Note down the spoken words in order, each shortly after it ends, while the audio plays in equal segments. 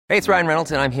Hey, it's Ryan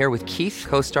Reynolds, and I'm here with Keith,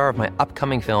 co-star of my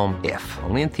upcoming film, If,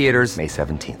 only in theaters May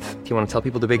 17th. Do you want to tell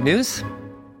people the big news?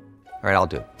 All right, I'll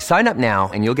do it. Sign up now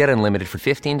and you'll get unlimited for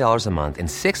 $15 a month and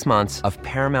 6 months of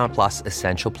Paramount Plus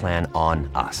Essential Plan on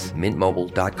us.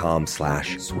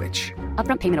 MintMobile.com/switch.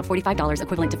 Upfront payment of $45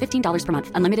 equivalent to $15 per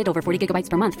month. Unlimited over 40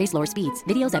 gigabytes per month. Face lower speeds.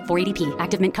 Videos at 480p.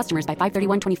 Active Mint customers by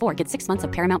 531.24 get 6 months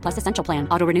of Paramount Plus Essential Plan.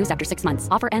 Auto renews after 6 months.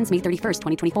 Offer ends May 31st,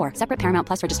 2024. Separate Paramount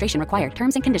Plus registration required.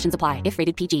 Terms and conditions apply if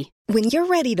rated PG. When you're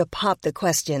ready to pop the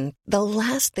question, the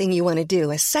last thing you want to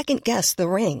do is second-guess the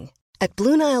ring. At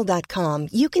BlueNile.com,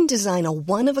 you can design a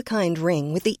one-of-a-kind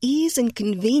ring with the ease and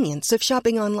convenience of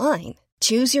shopping online.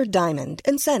 Choose your diamond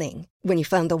and setting. When you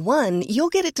find the one, you'll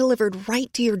get it delivered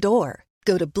right to your door.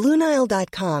 Go to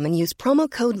BlueNile.com and use promo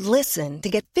code LISTEN to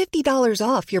get $50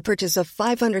 off your purchase of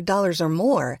 $500 or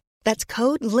more. That's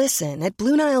code LISTEN at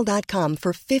BlueNile.com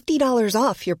for $50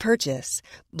 off your purchase.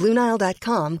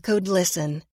 BlueNile.com, code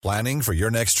LISTEN. Planning for your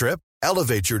next trip?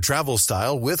 Elevate your travel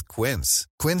style with Quince.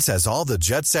 Quince has all the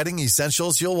jet-setting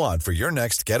essentials you'll want for your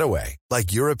next getaway,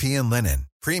 like European linen,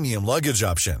 premium luggage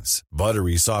options,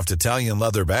 buttery soft Italian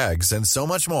leather bags, and so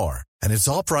much more. And it's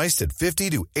all priced at 50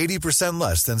 to 80%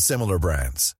 less than similar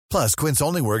brands. Plus, Quince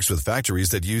only works with factories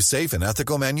that use safe and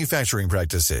ethical manufacturing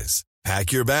practices.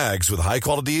 Pack your bags with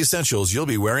high-quality essentials you'll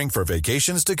be wearing for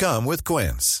vacations to come with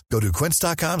Quince. Go to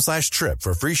quince.com/trip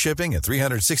for free shipping and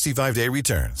 365-day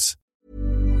returns.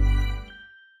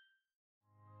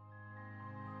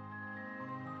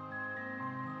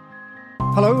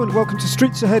 Hello and welcome to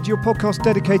Streets Ahead, your podcast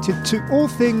dedicated to all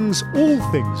things,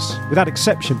 without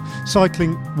exception,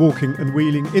 cycling, walking and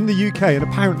wheeling in the UK and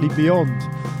apparently beyond.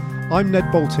 I'm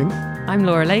Ned Bolting. I'm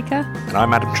Laura Laker. And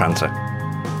I'm Adam Tranter.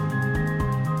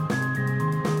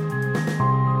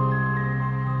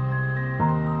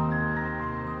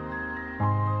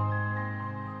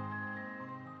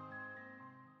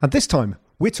 And this time,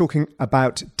 we're talking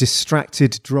about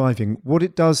distracted driving, what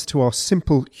it does to our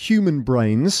simple human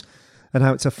brains, and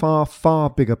how it's a far, far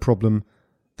bigger problem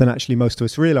than actually most of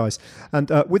us realise. And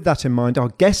with that in mind, our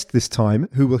guest this time,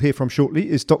 who we'll hear from shortly,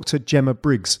 is Dr. Gemma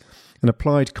Briggs, an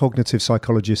applied cognitive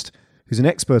psychologist who's an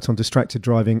expert on distracted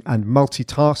driving and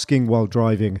multitasking while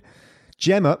driving.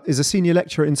 Gemma is a senior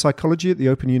lecturer in psychology at the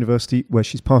Open University, where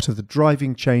she's part of the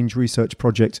Driving Change Research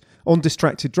Project on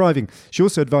distracted driving. She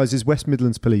also advises West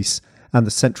Midlands Police and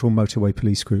the Central Motorway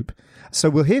Police Group. So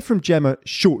we'll hear from Gemma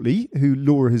shortly, who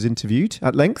Laura has interviewed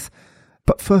at length.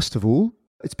 But first of all,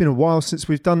 it's been a while since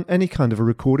we've done any kind of a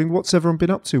recording. What's everyone been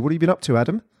up to? What have you been up to,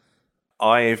 Adam?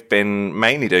 I've been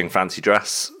mainly doing fancy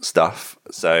dress stuff.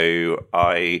 So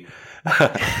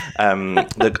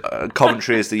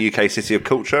Coventry is the UK City of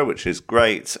Culture, which is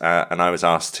great. And I was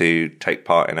asked to take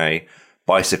part in a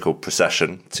bicycle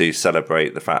procession to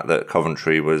celebrate the fact that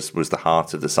Coventry was the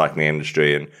heart of the cycling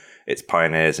industry, and its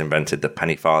pioneers invented the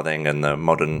penny farthing and the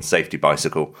modern safety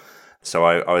bicycle. So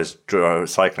I was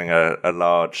cycling a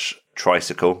large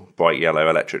tricycle, bright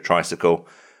yellow electric tricycle,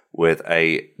 with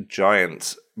a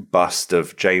giant bust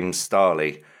of James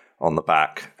Starley on the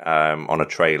back on a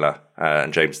trailer.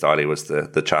 And James Starley was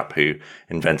the chap who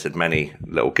invented many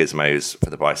little gizmos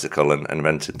for the bicycle and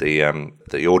invented the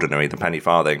ordinary, the penny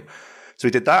farthing. So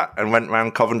we did that and went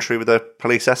around Coventry with a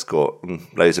police escort and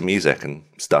loads of music and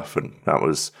stuff. And that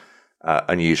was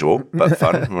unusual but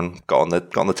fun. And got on the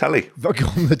telly.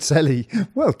 Got on the telly.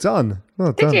 Well done.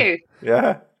 Well done. Did you?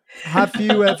 Yeah. Have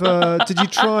you ever? Did you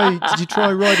try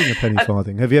riding a penny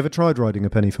farthing? Have you ever tried riding a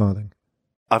penny farthing?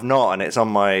 I've not, and it's on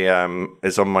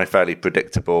my fairly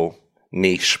predictable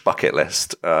niche bucket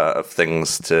list of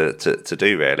things to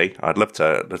do. Really, I'd love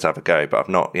to have a go, but I've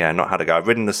not had a go. I've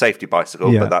ridden the safety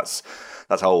bicycle, but that's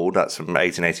old. That's from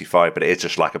 1885, but it is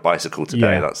just like a bicycle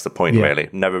today. Yeah. That's the point, really.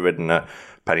 Never ridden a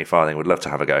penny farthing. Would love to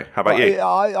have a go. How about you?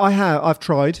 I have. I've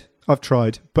tried,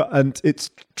 and it's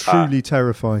truly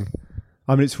terrifying.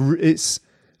 I mean, it's.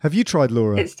 Have you tried,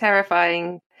 Laura? It's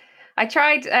terrifying. I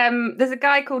tried. There's a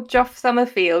guy called Geoff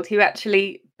Summerfield who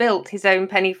actually built his own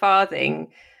penny farthing.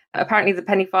 Apparently, the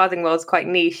penny farthing world's quite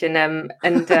niche, and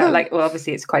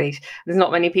obviously it's quite niche. There's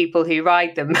not many people who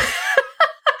ride them.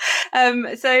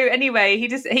 So anyway,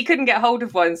 he couldn't get hold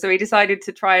of one, so he decided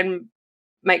to try and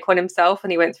make one himself,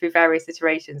 and he went through various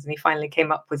iterations, and he finally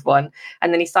came up with one,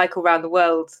 and then he cycled around the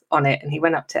world on it, and he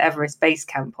went up to Everest Base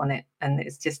Camp on it, and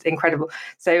it's just incredible.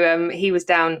 So he was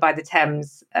down by the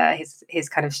Thames, his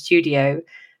kind of studio,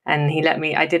 and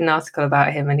I did an article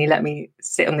about him, and he let me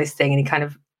sit on this thing, and he kind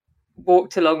of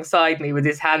walked alongside me with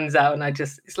his hands out, and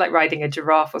it's like riding a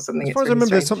giraffe or something. As far as I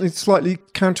remember, there's something slightly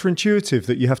counterintuitive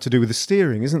that you have to do with the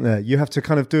steering, isn't there? You have to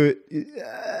kind of do it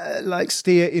like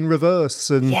steer in reverse,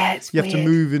 and you have to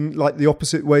move in like the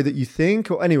opposite way that you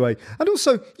think, or anyway. And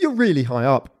also, you're really high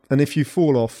up, and if you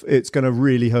fall off, it's going to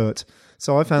really hurt.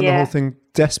 So I found the whole thing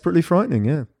desperately frightening.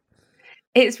 Yeah.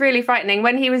 It's really frightening.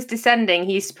 When he was descending,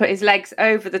 he used to put his legs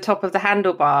over the top of the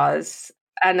handlebars,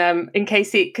 and in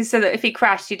case so that if he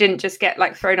crashed, he didn't just get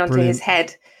like thrown onto his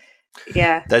head.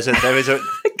 Yeah, there is a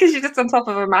because you're just on top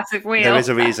of a massive wheel. There is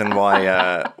a reason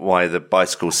why the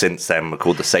bicycles since then were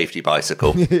called the safety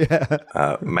bicycle.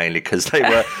 Mainly because they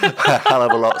were a hell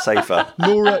of a lot safer.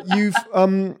 Laura,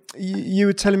 you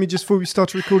were telling me just before we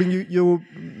started recording, your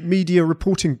media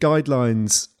reporting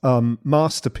guidelines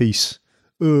masterpiece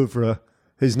oeuvre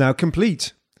is now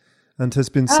complete and has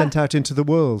been sent out into the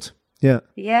world. Yeah.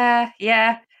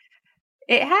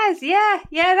 It has, yeah.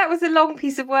 That was a long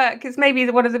piece of work. It's maybe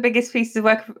one of the biggest pieces of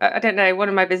work. I don't know, one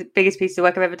of my biggest pieces of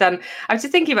work I've ever done. I was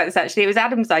just thinking about this actually. It was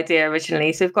Adam's idea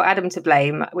originally, so we've got Adam to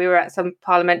blame. We were at some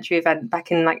parliamentary event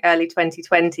back in like early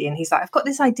 2020, and he's like, "I've got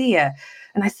this idea,"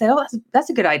 and I said, "Oh, that's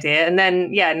a good idea." And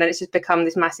then it's just become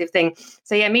this massive thing.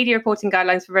 So media reporting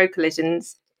guidelines for road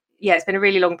collisions. Yeah, it's been a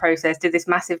really long process. Did this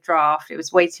massive draft. It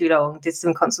was way too long. Did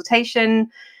some consultation.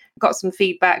 Got some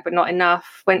feedback, but not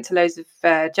enough. Went to loads of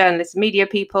journalists and media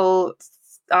people,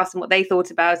 asked them what they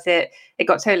thought about it. It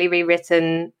got totally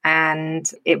rewritten, and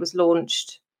it was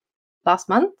launched last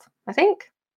month, I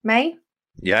think, May.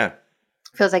 Yeah.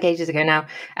 Feels like ages ago now.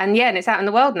 And it's out in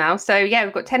the world now. So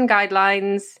we've got 10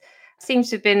 guidelines. Seems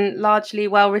to have been largely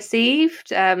well received.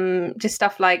 Just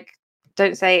stuff like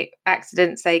don't say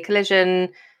accident, say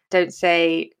collision. Don't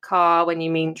say car when you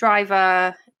mean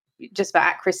driver. Just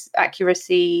about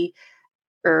accuracy,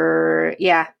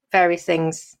 various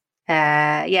things.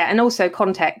 And also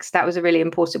context. That was a really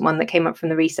important one that came up from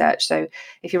the research. So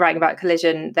if you're writing about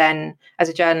collision, then as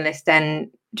a journalist, then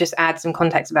just add some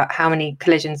context about how many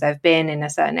collisions there have been in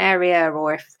a certain area,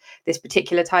 or if this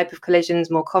particular type of collision is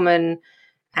more common,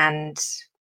 and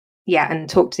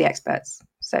talk to the experts.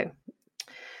 So.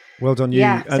 Well done, you.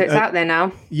 Yeah, so it's out there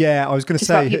now. Yeah, I was going to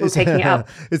say, people taking it up.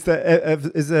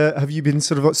 Have you been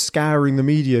sort of scouring the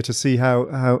media to see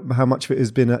how much of it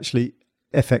has been actually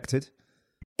affected?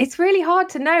 It's really hard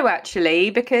to know, actually,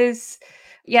 because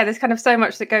there's kind of so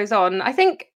much that goes on. I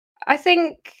think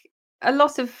a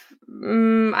lot of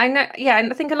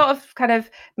I think a lot of kind of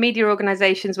media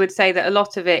organisations would say that a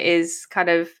lot of it is kind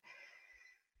of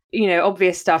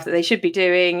obvious stuff that they should be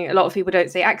doing. A lot of people don't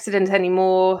say accident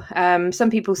anymore. Some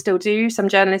people still do. Some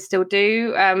journalists still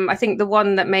do. I think the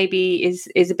one that maybe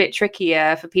is a bit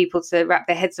trickier for people to wrap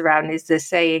their heads around is the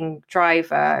saying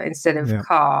driver instead of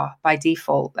car by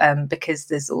default, because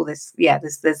there's all this,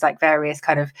 there's like various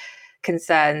kind of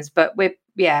concerns. But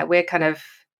we're kind of,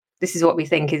 this is what we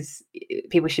think is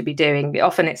people should be doing.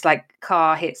 Often it's like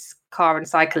car hits car and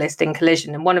cyclist in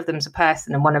collision, and one of them's a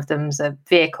person and one of them's a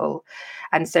vehicle.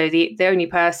 And so the only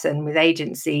person with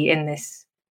agency in this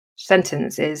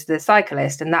sentence is the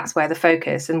cyclist, and that's where the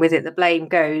focus, and with it the blame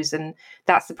goes. And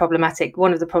that's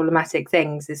one of the problematic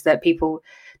things is that people,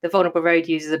 the vulnerable road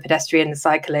users, the pedestrian, the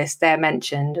cyclist, they're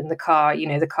mentioned, and the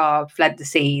car fled the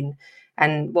scene.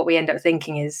 And what we end up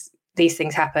thinking is these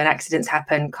things happen, accidents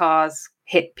happen, cars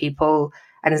hit people,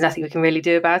 and there's nothing we can really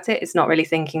do about it. It's not really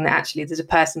thinking that actually there's a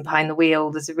person behind the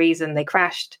wheel, there's a reason they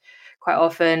crashed quite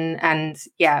often. And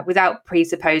without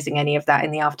presupposing any of that in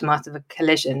the aftermath of a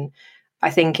collision, I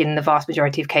think in the vast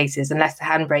majority of cases, unless the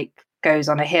handbrake goes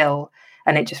on a hill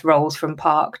and it just rolls from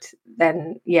parked,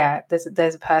 then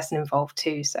there's a person involved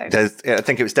too. So I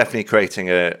think it was definitely creating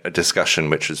a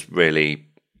discussion, which was really,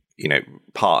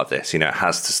 part of this. It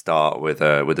has to start with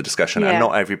a discussion, and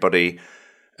not everybody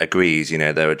agrees.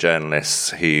 There are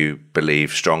journalists who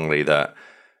believe strongly that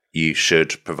you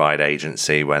should provide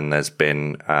agency when there's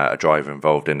been a driver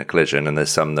involved in a collision, and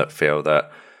there's some that feel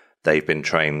that they've been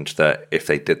trained that if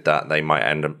they did that, they might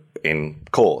end up in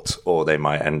court or they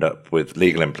might end up with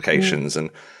legal implications. And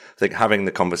I think having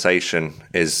the conversation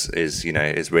is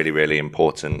really, really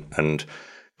important, and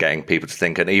getting people to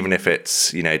think. And even if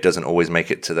it's, it doesn't always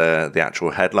make it to the actual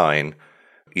headline,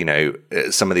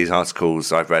 some of these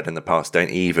articles I've read in the past don't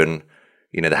even,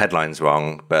 the headline's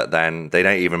wrong, but then they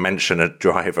don't even mention a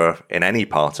driver in any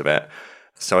part of it.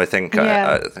 So I think,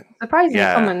 surprisingly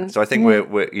common. So I think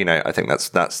we're I think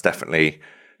that's definitely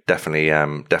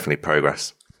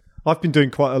progress. I've been doing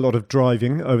quite a lot of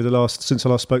driving since I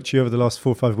last spoke to you, over the last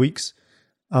 4 or 5 weeks.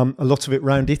 A lot of it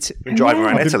around Italy. Been driving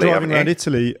around Italy, driving around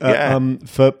Italy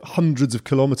for hundreds of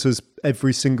kilometres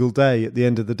every single day at the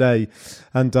end of the day.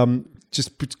 And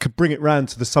just to bring it round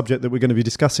to the subject that we're going to be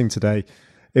discussing today,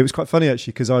 it was quite funny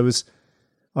actually, because I was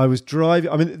I was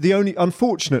driving. I mean,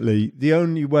 unfortunately, the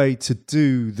only way to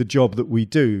do the job that we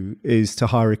do is to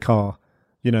hire a car,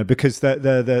 because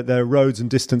there are roads and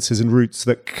distances and routes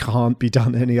that can't be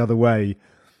done any other way.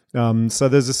 So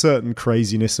there's a certain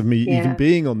craziness of me even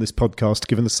being on this podcast,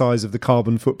 given the size of the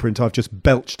carbon footprint I've just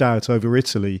belched out over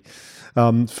Italy,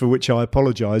 for which I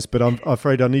apologise, but I'm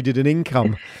afraid I needed an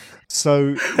income.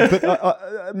 So,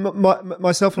 but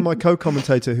myself and my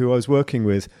co-commentator who I was working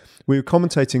with, we were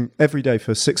commentating every day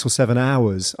for 6 or 7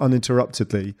 hours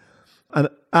uninterruptedly, and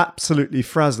absolutely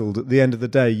frazzled. At the end of the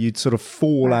day, you'd sort of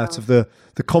fall out of the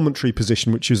commentary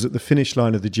position, which was at the finish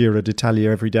line of the Giro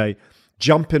d'Italia every day,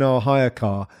 jump in our hire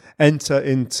car, enter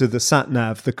into the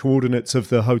sat-nav, the coordinates of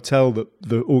the hotel that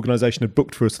the organisation had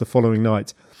booked for us the following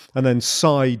night, and then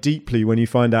sigh deeply when you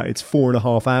find out it's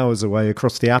 4.5 hours away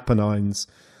across the Apennines.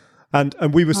 And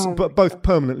we were both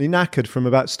permanently knackered from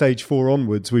about stage 4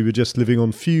 onwards. We were just living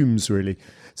on fumes, really.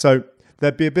 So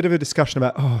there'd be a bit of a discussion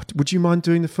about, would you mind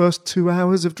doing the first 2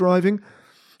 hours of driving?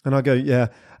 And I go, yeah.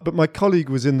 But my colleague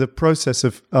was in the process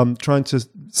of trying to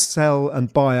sell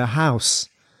and buy a house.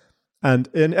 And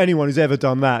anyone who's ever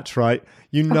done that, right,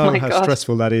 how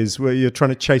stressful that is, where you're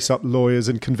trying to chase up lawyers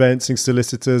and conveyancing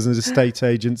solicitors and estate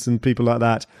agents and people like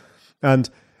that. And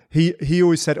he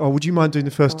always said, would you mind doing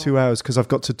the first 2 hours because I've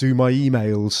got to do my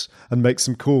emails and make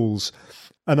some calls.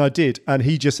 And I did. And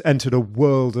he just entered a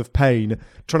world of pain,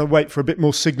 trying to wait for a bit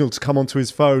more signal to come onto his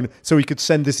phone so he could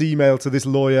send this email to this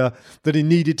lawyer that he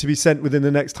needed to be sent within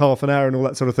the next half an hour and all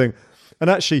that sort of thing. And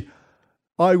actually,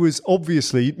 I was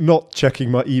obviously not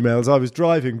checking my emails. I was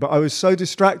driving, but I was so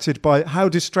distracted by how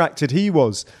distracted he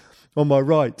was on my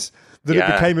right that it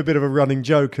became a bit of a running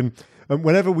joke. And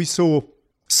whenever we saw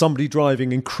somebody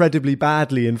driving incredibly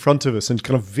badly in front of us and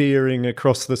kind of veering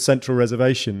across the central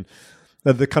reservation,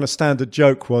 the kind of standard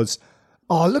joke was,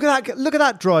 look at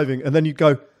that driving. And then you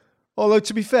go, although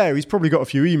to be fair, he's probably got a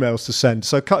few emails to send,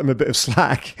 so cut him a bit of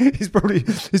slack. He's probably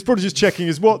just checking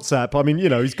his WhatsApp. I mean,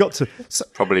 he's got to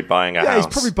probably buying a house. Yeah, he's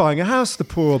probably buying a house, the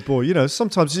poor old boy.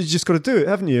 Sometimes you just got to do it,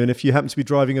 haven't you? And if you happen to be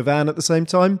driving a van at the same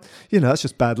time, that's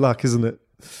just bad luck, isn't it?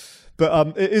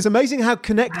 But it is amazing how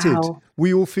connected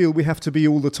we all feel we have to be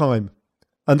all the time.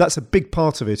 And that's a big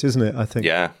part of it, isn't it, I think?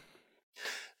 Yeah.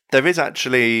 There is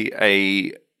actually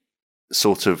a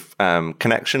sort of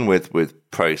connection with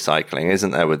pro cycling, isn't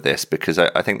there, with this? Because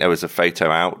I think there was a photo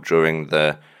out during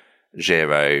the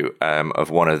Giro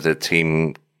of one of the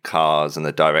team cars, and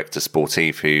the director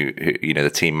sportif who the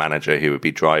team manager who would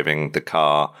be driving the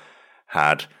car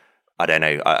had, I don't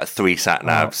know, 3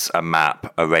 sat-navs, a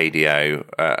map, a radio,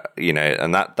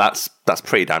 and that's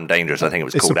pretty damn dangerous. I think it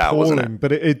was called out, wasn't it?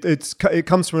 But it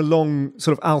comes from a long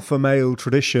sort of alpha male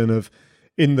tradition of,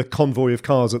 in the convoy of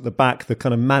cars at the back, the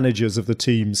kind of managers of the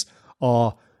teams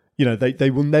are, they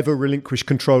will never relinquish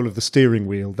control of the steering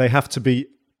wheel. They have to be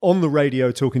on the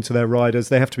radio talking to their riders.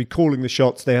 They have to be calling the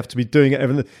shots. They have to be doing it.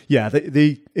 Everything. Yeah,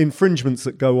 the infringements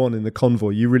that go on in the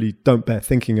convoy, you really don't bear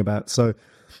thinking about. So,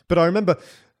 but I remember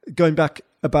going back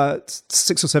about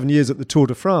 6 or 7 years at the Tour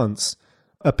de France,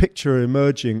 a picture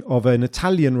emerging of an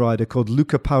Italian rider called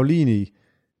Luca Paolini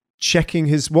checking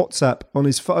his WhatsApp on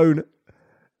his phone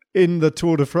in the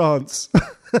Tour de France.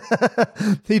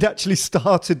 He'd actually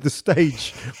started the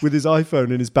stage with his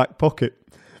iPhone in his back pocket,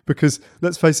 because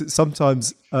let's face it,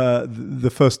 sometimes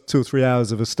the first 2 or 3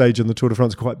 hours of a stage on the Tour de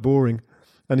France are quite boring,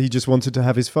 and he just wanted to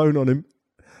have his phone on him,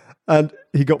 and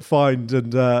he got fined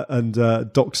and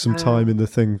docked some time in the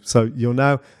thing. So you're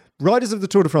now, riders of the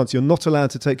Tour de France, you're not allowed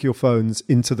to take your phones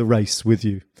into the race with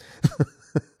you.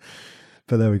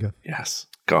 But there we go. Yes,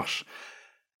 gosh.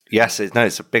 Yes,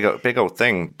 it's a big old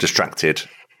thing, distracted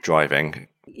driving.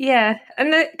 Yeah,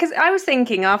 and because I was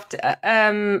thinking after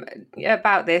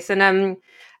about this, and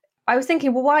I was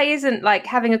thinking, well, why isn't like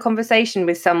having a conversation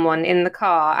with someone in the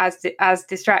car as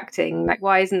distracting? Like,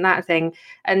 why isn't that a thing?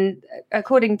 And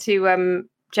according to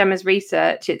Gemma's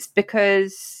research, it's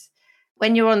because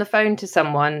when you're on the phone to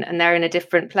someone and they're in a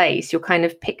different place, you're kind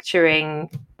of picturing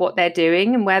what they're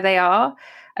doing and where they are,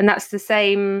 and that's the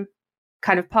same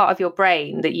kind of part of your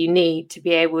brain that you need to be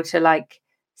able to like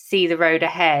see the road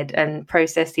ahead and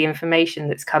process the information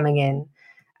that's coming in,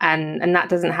 and that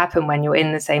doesn't happen when you're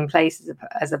in the same place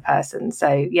as a person.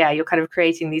 So yeah, you're kind of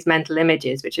creating these mental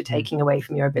images which are taking away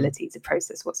from your ability to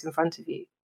process what's in front of you.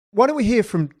 Why don't we hear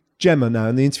from Gemma now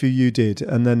in the interview you did,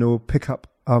 and then we'll pick up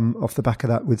off the back of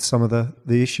that with some of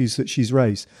the issues that she's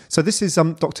raised. So this is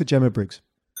Dr. Gemma Briggs.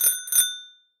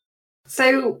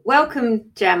 So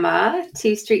welcome, Gemma,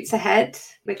 to Streets Ahead.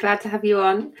 We're glad to have you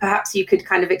on. Perhaps you could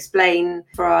kind of explain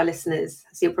for our listeners,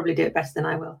 so you'll probably do it better than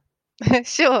I will.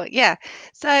 Sure, yeah.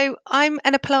 So I'm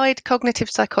an applied cognitive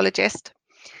psychologist,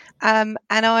 And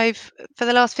I've, for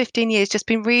the last 15 years, just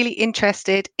been really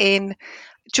interested in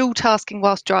dual tasking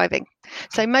whilst driving.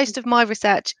 So most of my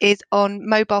research is on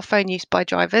mobile phone use by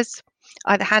drivers,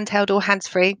 either handheld or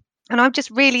hands-free. And I'm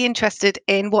just really interested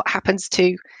in what happens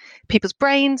to people's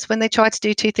brains when they try to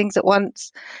do two things at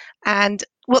once, and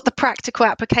what the practical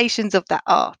applications of that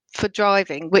are for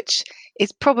driving, which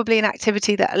is probably an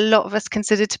activity that a lot of us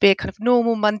consider to be a kind of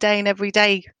normal, mundane,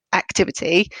 everyday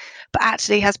activity, but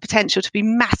actually has potential to be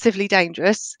massively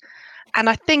dangerous. And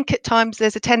I think at times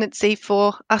there's a tendency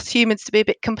for us humans to be a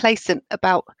bit complacent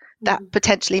about that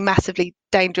potentially massively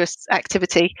dangerous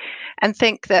activity and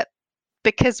think that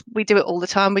because we do it all the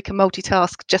time, we can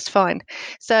multitask just fine.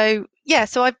 So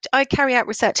I carry out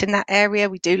research in that area.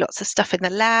 We do lots of stuff in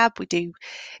the lab. We do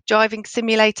driving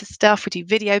simulator stuff. We do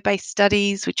video-based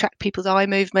studies. We track people's eye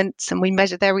movements and we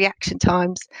measure their reaction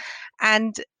times.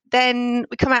 And then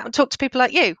we come out and talk to people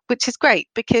like you, which is great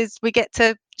because we get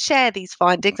to share these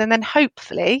findings. And then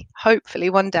hopefully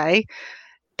one day,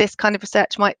 this kind of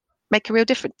research might make a real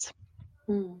difference.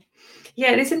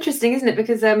 Yeah, it's interesting, isn't it?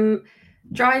 Because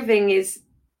driving is,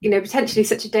 potentially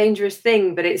such a dangerous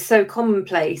thing, but it's so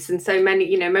commonplace, and so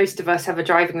many, most of us have a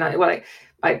driving license. Well,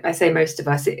 I say most of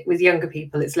us. With younger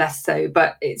people, it's less so,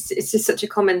 but it's just such a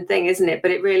common thing, isn't it?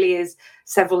 But it really is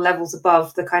several levels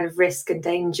above the kind of risk and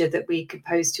danger that we could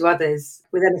pose to others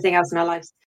with anything else in our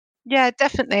lives. Yeah,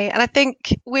 definitely, and I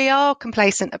think we are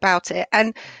complacent about it,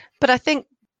 but I think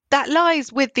that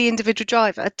lies with the individual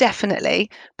driver, definitely.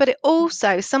 But it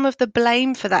also, some of the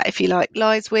blame for that, if you like,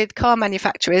 lies with car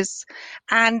manufacturers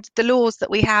and the laws that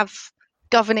we have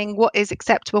governing what is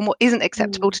acceptable and what isn't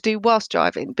acceptable to do whilst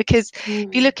driving. Because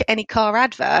if you look at any car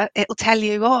advert, it'll tell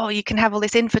you, you can have all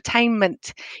this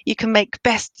infotainment, you can make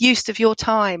best use of your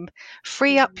time,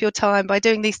 free up your time by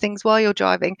doing these things while you're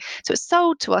driving. So it's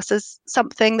sold to us as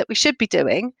something that we should be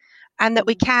doing and that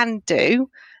we can do.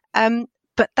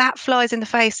 But that flies in the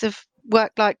face of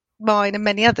work like mine and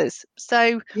many others.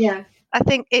 So I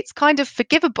think it's kind of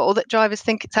forgivable that drivers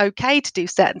think it's okay to do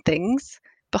certain things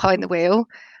behind the wheel.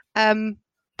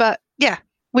 But yeah,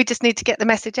 we just need to get the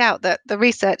message out that the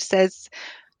research says,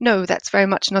 no, that's very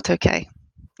much not okay.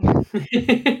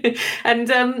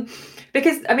 And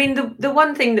because, I mean, the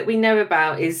one thing that we know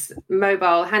about is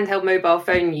handheld mobile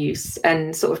phone use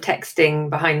and sort of texting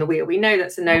behind the wheel. We know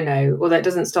that's a no-no, although it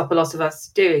doesn't stop a lot of us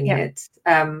doing it.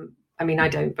 I mean, I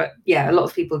don't, but yeah, a lot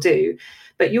of people do.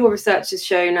 But your research has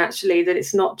shown actually that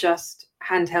it's not just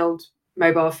handheld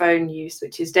mobile phone use,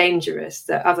 which is dangerous,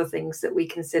 that other things that we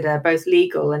consider both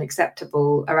legal and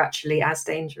acceptable are actually as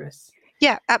dangerous.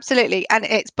 Yeah, absolutely. And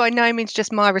it's by no means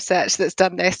just my research that's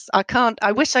done this.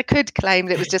 I wish I could claim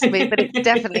that it was just me, but it's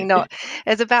definitely not.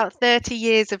 There's about 30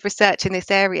 years of research in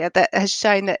this area that has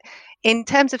shown that in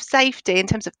terms of safety, in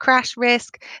terms of crash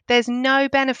risk, there's no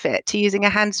benefit to using a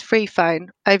hands-free phone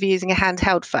over using a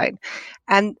handheld phone.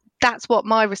 And that's what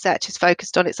my research is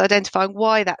focused on. It's identifying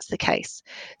why that's the case.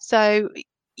 So,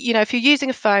 if you're using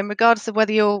a phone, regardless of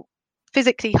whether you're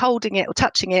physically holding it or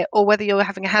touching it, or whether you're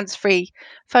having a hands-free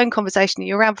phone conversation,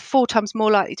 you're around 4 times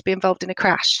more likely to be involved in a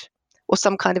crash or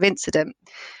some kind of incident.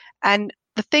 And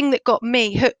the thing that got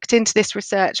me hooked into this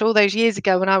research all those years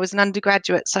ago when I was an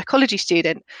undergraduate psychology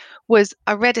student was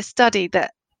I read a study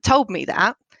that told me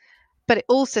that, but it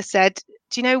also said,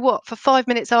 do you know what? For 5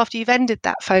 minutes after you've ended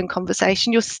that phone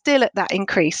conversation, you're still at that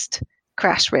increased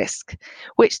crash risk,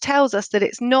 which tells us that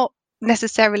it's not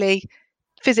necessarily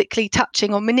physically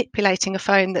touching or manipulating a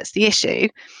phone that's the issue.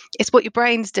 It's what your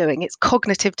brain's doing. It's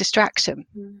cognitive distraction.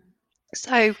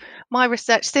 So my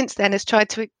research since then has tried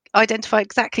to identify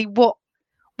exactly what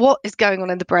is going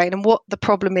on in the brain and what the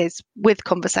problem is with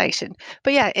conversation.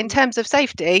 But yeah, in terms of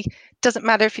safety, doesn't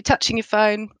matter if you're touching your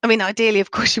phone. I mean, ideally, of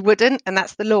course, you wouldn't, and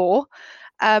that's the law.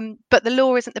 But the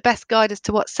law isn't the best guide as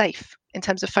to what's safe in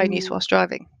terms of phone use whilst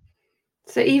driving.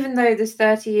 So even though there's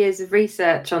 30 years of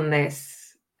research on this,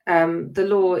 the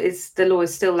law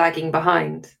is still lagging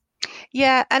behind.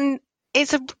 Yeah, and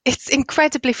it's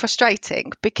incredibly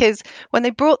frustrating because when they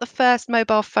brought the first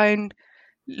mobile phone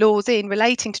laws in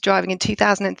relating to driving in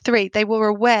 2003, they were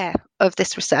aware of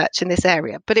this research in this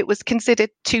area, but it was considered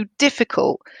too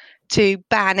difficult to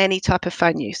ban any type of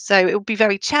phone use. So it would be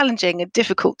very challenging and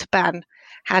difficult to ban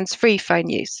hands-free phone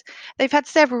use. They've had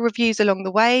several reviews along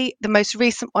the way. The most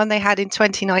recent one they had in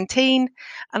 2019,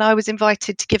 and I was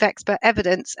invited to give expert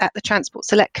evidence at the Transport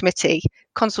Select Committee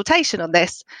consultation on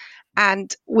this.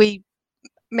 And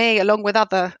me, along with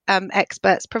other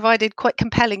experts, provided quite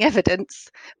compelling evidence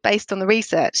based on the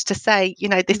research to say,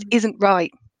 this isn't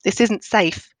right, this isn't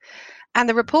safe. And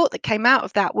the report that came out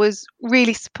of that was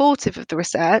really supportive of the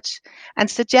research and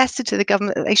suggested to the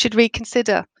government that they should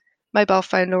reconsider mobile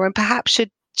phone law and perhaps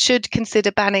should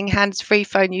consider banning hands-free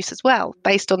phone use as well,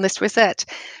 based on this research.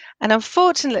 And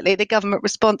unfortunately, the government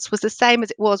response was the same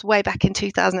as it was way back in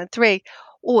 2003.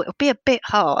 Oh, it'll be a bit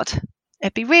hard.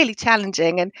 It'd be really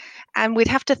challenging, and we'd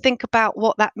have to think about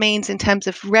what that means in terms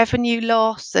of revenue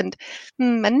loss, and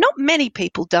not many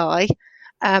people die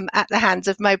at the hands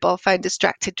of mobile phone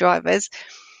distracted drivers.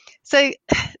 So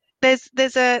there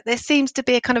seems to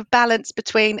be a kind of balance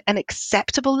between an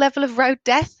acceptable level of road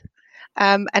death,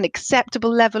 an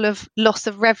acceptable level of loss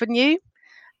of revenue.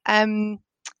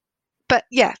 But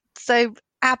yeah, so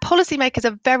our policymakers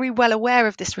are very well aware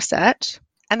of this research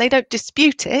and they don't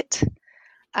dispute it,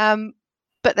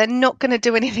 but they're not going to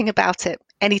do anything about it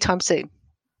anytime soon.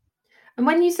 And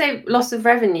when you say loss of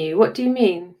revenue, what do you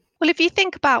mean? Well, if you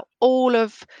think about all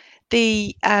of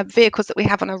the vehicles that we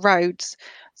have on our roads,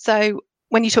 so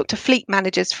when you talk to fleet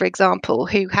managers, for example,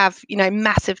 who have,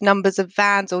 massive numbers of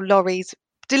vans or lorries,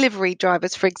 delivery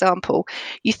drivers, for example,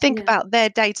 you think about their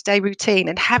day-to-day routine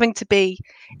and having to be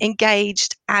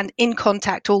engaged and in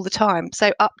contact all the time.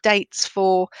 So updates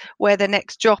for where the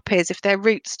next drop is, if their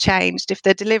route's changed, if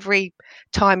their delivery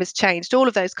time has changed, all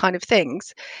of those kind of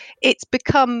things. It's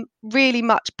become really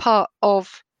much part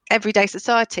of everyday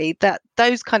society that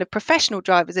those kind of professional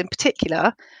drivers in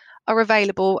particular are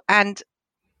available and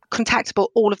contactable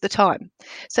all of the time.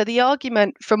 So the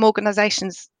argument from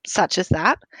organisations such as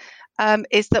that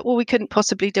is that, well, we couldn't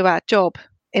possibly do our job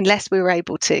unless we were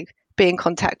able to be in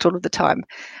contact all of the time.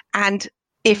 And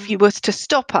if you were to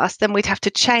stop us, then we'd have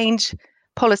to change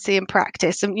policy and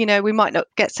practice. And, we might not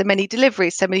get so many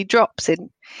deliveries, so many drops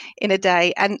in a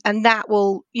day. And that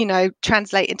will,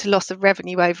 translate into loss of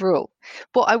revenue overall.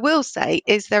 What I will say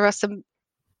is there are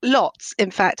lots, in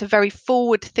fact, of very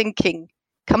forward-thinking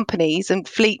companies and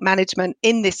fleet management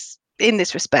in this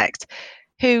respect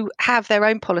who have their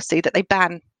own policy that they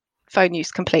ban phone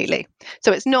use completely.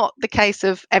 So it's not the case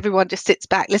of everyone just sits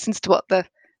back, listens to what the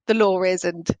law is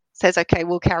and says, okay,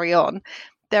 we'll carry on.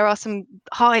 There are some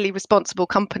highly responsible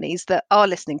companies that are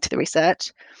listening to the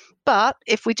research. But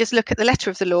if we just look at the letter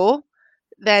of the law,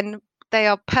 then they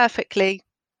are perfectly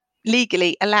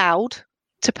legally allowed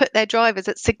to put their drivers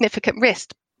at significant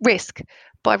risk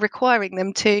by requiring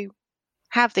them to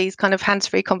have these kind of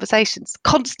hands-free conversations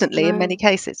constantly in many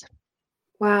cases.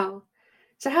 Wow.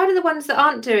 So how do the ones that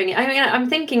aren't doing it? I mean, I'm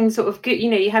thinking sort of,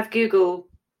 you have Google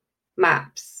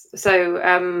Maps.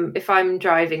 So if I'm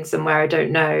driving somewhere I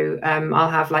don't know, I'll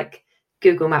have like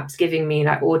Google Maps giving me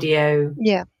like audio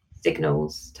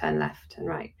signals, turn left and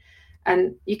right.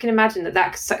 And you can imagine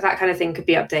that kind of thing could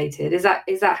be updated. Is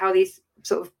that how these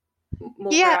sort of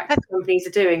more proactive companies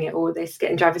are doing it, or are they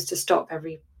getting drivers to stop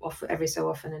every so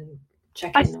often and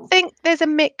check in? I think there's a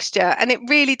mixture, and it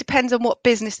really depends on what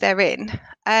business they're in.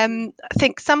 I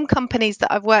think some companies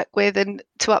that I've worked with and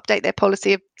to update their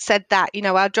policy have said that,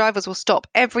 our drivers will stop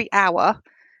every hour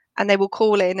and they will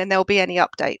call in and there'll be any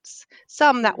updates.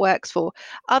 Some that works for.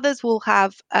 Others will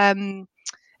have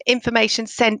information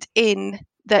sent in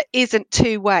that isn't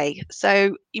two-way.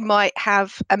 So you might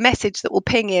have a message that will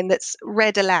ping in that's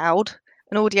read aloud,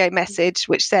 an audio message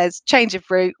which says change of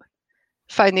route,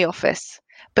 phone the office.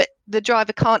 But the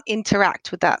driver can't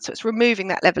interact with that. So it's removing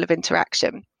that level of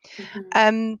interaction.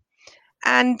 Mm-hmm.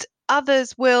 And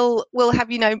others will have,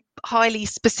 highly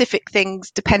specific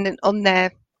things dependent on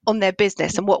their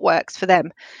business and what works for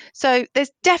them. So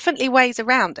there's definitely ways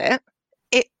around it.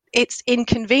 It's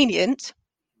inconvenient,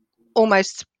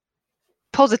 almost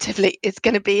positively it's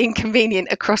going to be inconvenient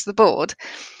across the board.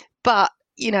 But,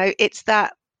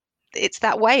 it's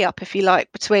that way up, if you like,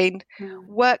 between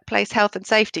workplace health and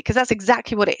safety, because that's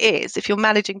exactly what it is. If you're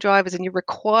managing drivers and you're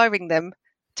requiring them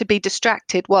to be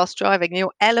distracted whilst driving,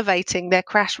 you're elevating their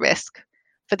crash risk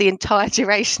for the entire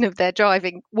duration of their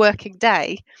driving working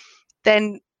day,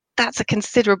 then that's a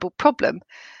considerable problem.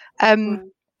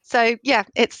 So yeah,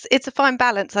 it's a fine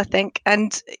balance, I think.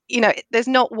 And, there's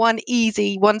not one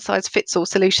easy one size fits all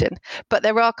solution, but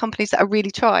there are companies that are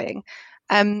really trying.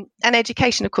 And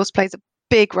education, of course, plays a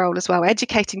big role as well,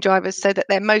 educating drivers so that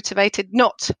they're motivated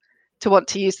not to want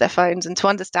to use their phones and to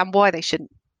understand why they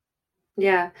shouldn't.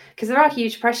 Yeah, because there are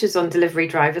huge pressures on delivery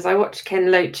drivers. I watched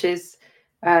Ken Loach's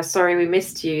Sorry We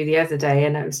Missed You the other day,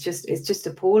 and it's just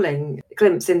appalling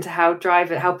glimpse into how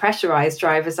pressurized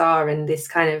drivers are in this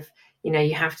kind of,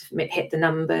 you have to hit the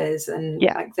numbers, and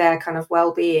like their kind of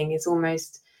well-being is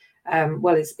almost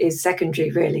is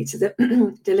secondary really to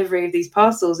the delivery of these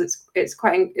parcels. It's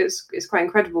quite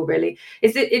incredible, really. Do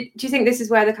you think this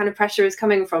is where the kind of pressure is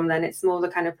coming from then? It's more the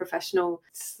kind of professional,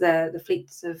 the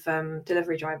fleets of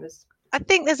delivery drivers. I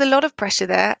think there's a lot of pressure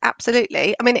there.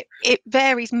 Absolutely. I mean, it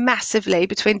varies massively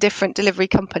between different delivery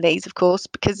companies, of course,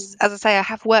 because as I say, I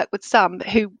have worked with some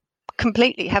who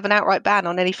completely have an outright ban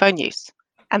on any phone use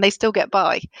and they still get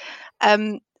by.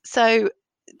 So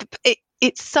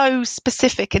it's so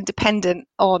specific and dependent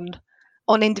on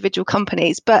individual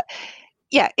companies. But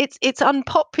yeah, it's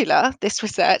unpopular, this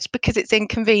research, because it's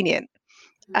inconvenient.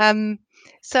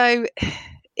 So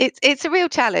it's a real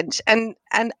challenge. And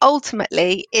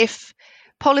ultimately, if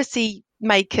policy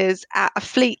makers at a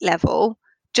fleet level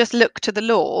just look to the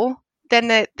law, then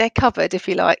they're covered, if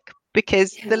you like,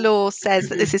 because the law says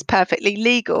that this is perfectly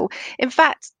legal. In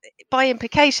fact, by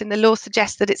implication, the law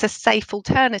suggests that it's a safe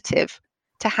alternative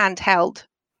to handheld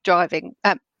driving,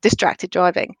 distracted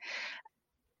driving.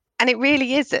 And it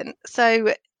really isn't.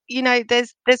 So,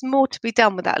 there's more to be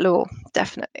done with that law,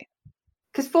 definitely.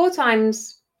 Because 4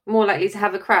 times more likely to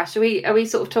have a crash. Are we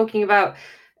sort of talking about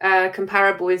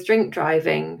comparable with drink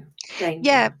driving danger?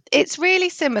 Yeah, it's really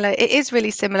similar. It is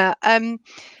really similar. And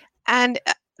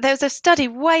there was a study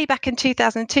way back in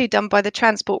 2002 done by the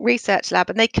Transport Research Lab,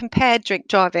 and they compared drink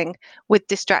driving with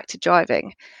distracted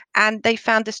driving. And they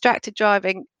found distracted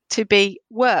driving to be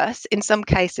worse in some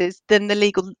cases than the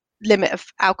legal limit of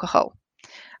alcohol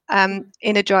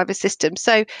in a driver's system.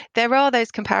 So there are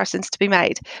those comparisons to be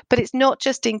made, but it's not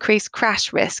just increased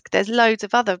crash risk. There's loads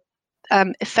of other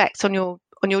effects on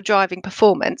your driving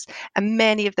performance, and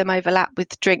many of them overlap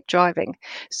with drink driving.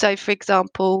 So, for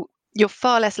example, you're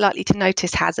far less likely to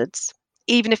notice hazards,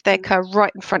 even if they occur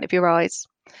right in front of your eyes.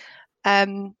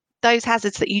 Those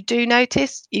hazards that you do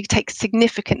notice, you take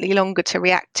significantly longer to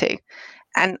react to.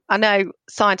 And I know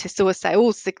scientists always say,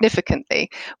 significantly,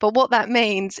 but what that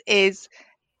means is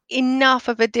enough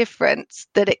of a difference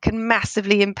that it can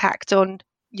massively impact on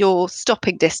your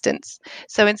stopping distance.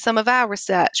 So in some of our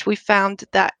research, we found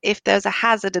that if there's a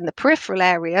hazard in the peripheral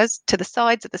areas to the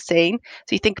sides of the scene,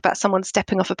 so you think about someone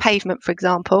stepping off a pavement, for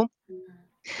example,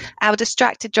 our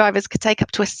distracted drivers could take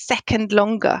up to a second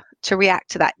longer to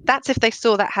react to that. That's if they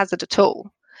saw that hazard at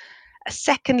all. A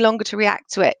second longer to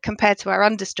react to it compared to our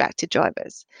undistracted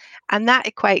drivers. And that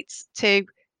equates to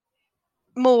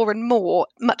more and more,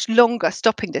 much longer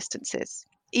stopping distances,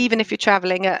 even if you're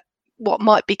traveling at what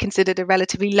might be considered a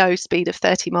relatively low speed of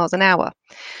 30 miles an hour.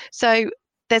 So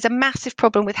there's a massive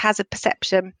problem with hazard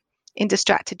perception in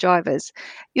distracted drivers.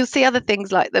 You'll see other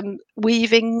things like them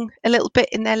weaving a little bit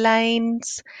in their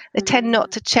lanes. They tend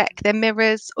not to check their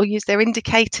mirrors or use their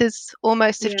indicators,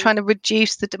 almost as trying to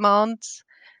reduce the demands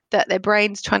that their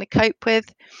brain's trying to cope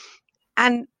with.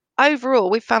 And overall,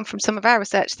 we've found from some of our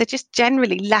research, they're just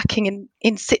generally lacking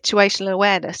in situational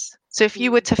awareness. So if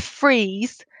you were to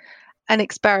freeze an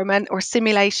experiment or a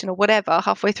simulation or whatever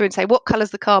halfway through and say, what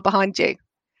colour's the car behind you?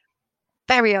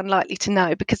 Very unlikely to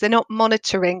know, because they're not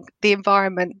monitoring the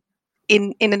environment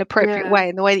in an appropriate way,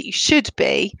 in the way that you should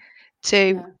be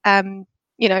to,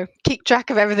 keep track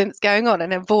of everything that's going on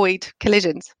and avoid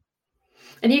collisions.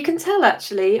 And you can tell,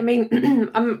 actually. I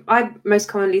mean, I most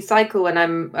commonly cycle when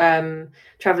I'm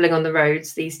traveling on the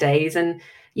roads these days, and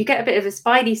you get a bit of a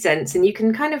spidey sense, and you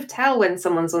can kind of tell when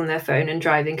someone's on their phone and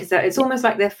driving, because it's almost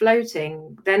like they're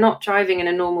floating. They're not driving in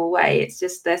a normal way. It's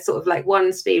just they're sort of like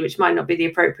one speed, which might not be the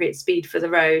appropriate speed for the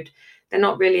road. They're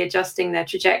not really adjusting their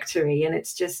trajectory, and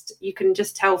it's just, you can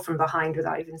just tell from behind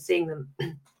without even seeing them.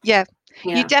 Yeah,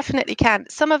 you definitely can.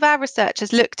 Some of our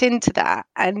researchers looked into that,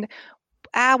 and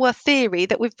our theory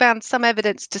that we've found some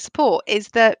evidence to support is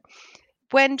that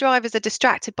when drivers are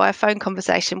distracted by a phone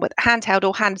conversation, with handheld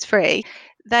or hands-free,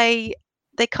 they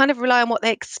kind of rely on what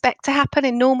they expect to happen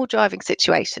in normal driving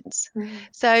situations.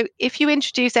 So if you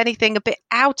introduce anything a bit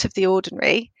out of the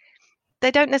ordinary, they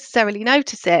don't necessarily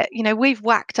notice it. We've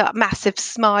whacked up massive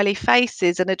smiley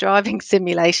faces in a driving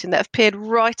simulation that have appeared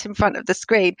right in front of the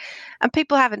screen, and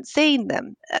people haven't seen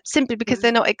them simply because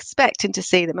they're not expecting to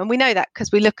see them. And we know that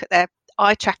because we look at their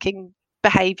eye tracking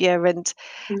behavior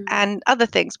and other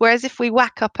things. Whereas if we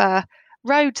whack up a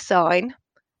road sign,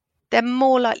 they're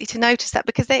more likely to notice that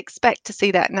because they expect to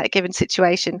see that in that given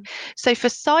situation. So for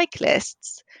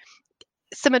cyclists,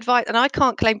 some advice, and I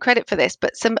can't claim credit for this,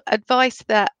 but some advice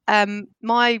that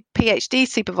my PhD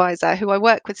supervisor, who I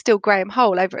work with still, Graham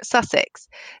Hole over at Sussex,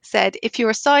 said, if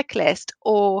you're a cyclist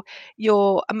or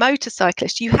you're a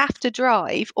motorcyclist, you have to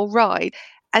drive or ride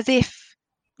as if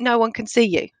no one can see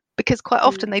you, because quite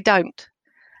often they don't,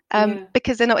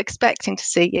 because they're not expecting to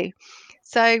see you.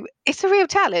 So it's a real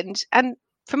challenge. And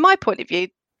from my point of view,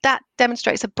 that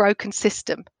demonstrates a broken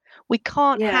system. We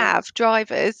can't have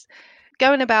drivers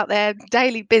going about their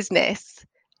daily business,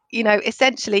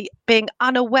 essentially being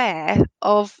unaware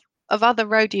of other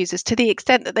road users to the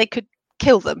extent that they could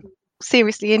kill them,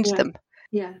 seriously injure them.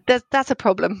 Yeah. That's a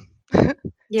problem.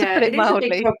 Yeah, put it it is a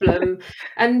big mildly. problem.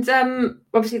 And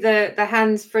obviously the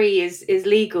hands-free is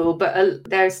legal, but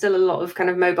there's still a lot of kind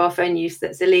of mobile phone use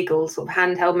that's illegal, sort of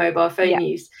handheld mobile phone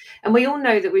use. And we all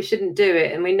know that we shouldn't do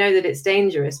it, and we know that it's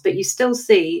dangerous, but you still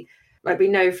see, like we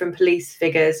know from police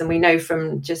figures, and we know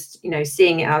from just,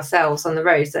 seeing it ourselves on the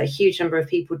roads, that a huge number of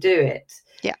people do it.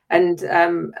 Yeah. And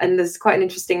there's quite an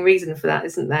interesting reason for that,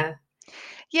 isn't there?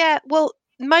 Yeah, well,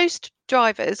 most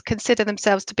drivers consider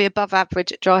themselves to be above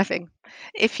average at driving.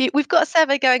 We've got a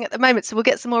survey going at the moment, so we'll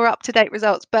get some more up-to-date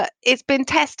results, but it's been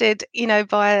tested,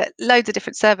 via loads of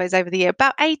different surveys over the year.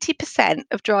 About 80%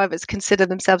 of drivers consider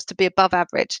themselves to be above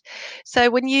average. So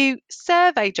when you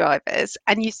survey drivers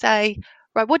and you say,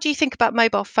 right, what do you think about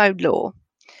mobile phone law?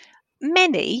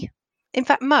 Many, in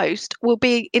fact, most will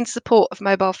be in support of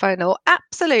mobile phone law.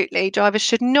 Absolutely, drivers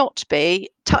should not be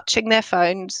touching their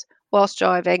phones whilst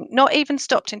driving, not even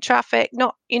stopped in traffic,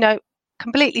 not,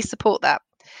 completely support that.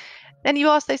 Then you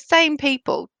ask those same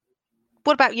people,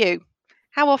 what about you?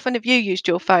 How often have you used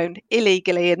your phone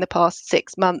illegally in the past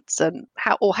 6 months? And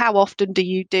how often do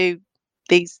you do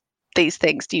these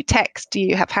things? Do you text? Do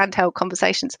you have handheld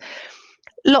conversations?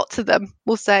 Lots of them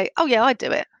will say, oh yeah, I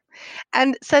do it.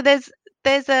 And so there's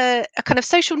a kind of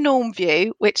social norm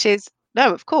view, which is,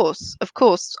 no, of course,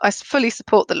 I fully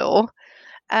support the law.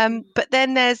 But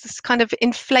then there's this kind of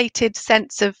inflated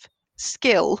sense of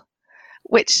skill,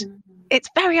 which it's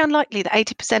very unlikely that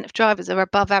 80% of drivers are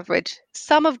above average.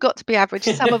 Some have got to be average,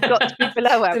 some have got to be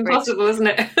below average. It's impossible, isn't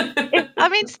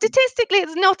it? Statistically,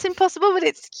 it's not impossible, but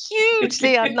it's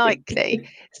hugely unlikely.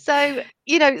 So,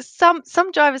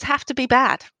 some drivers have to be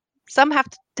bad. Some have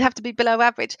to be below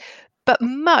average. But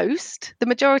the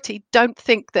majority, don't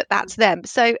think that that's them.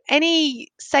 So any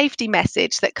safety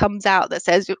message that comes out that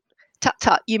says, tut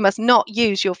tut, you must not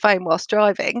use your phone whilst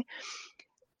driving,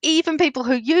 even people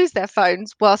who use their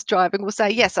phones whilst driving will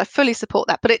say, yes, I fully support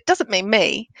that, but it doesn't mean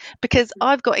me, because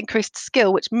I've got increased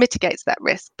skill which mitigates that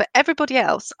risk. But everybody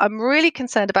else, I'm really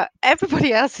concerned about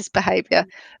everybody else's behaviour,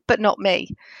 but not me.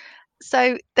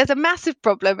 So there's a massive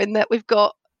problem in that we've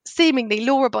got seemingly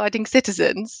law-abiding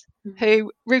citizens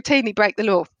who routinely break the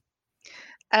law.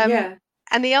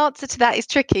 And the answer to that is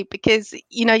tricky, because,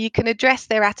 you can address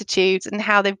their attitudes and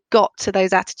how they've got to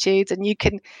those attitudes, and you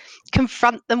can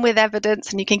confront them with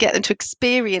evidence, and you can get them to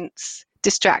experience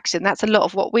distraction. That's a lot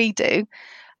of what we do.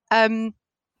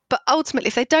 But ultimately,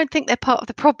 if they don't think they're part of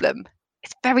the problem,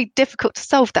 it's very difficult to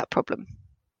solve that problem.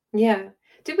 Yeah.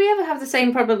 Did we ever have the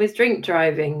same problem with drink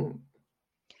driving?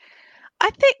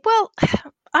 I think,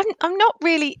 I'm not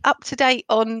really up to date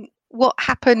on what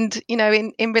happened,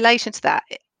 in relation to that.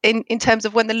 In terms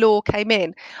of when the law came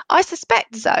in, I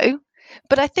suspect so,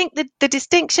 but I think the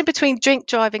distinction between drink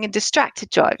driving and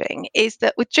distracted driving is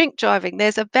that with drink driving,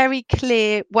 there's a very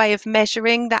clear way of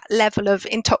measuring that level of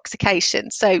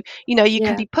intoxication. So, you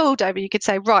can be pulled over, you could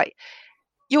say, right,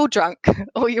 you're drunk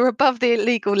or you're above the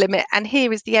legal limit, and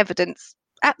here is the evidence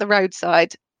at the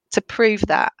roadside to prove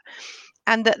that.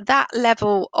 And that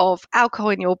level of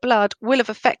alcohol in your blood will have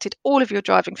affected all of your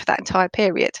driving for that entire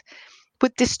period.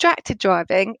 With distracted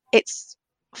driving, it's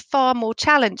far more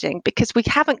challenging because we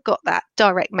haven't got that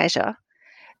direct measure.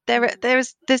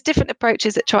 There's different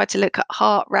approaches that try to look at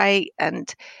heart rate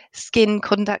and skin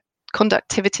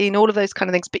conductivity and all of those kind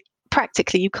of things, but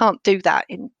practically you can't do that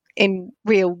in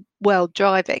real world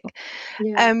driving.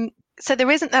 So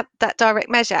there isn't that direct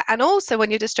measure. And also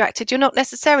when you're distracted, you're not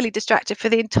necessarily distracted for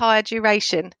the entire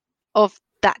duration of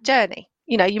that journey.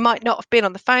 You might not have been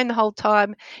on the phone the whole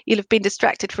time. You'll have been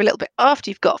distracted for a little bit after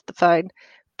you've got off the phone,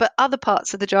 but other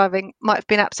parts of the driving might have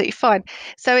been absolutely fine.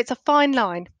 So it's a fine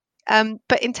line.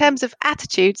 But in terms of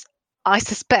attitudes, I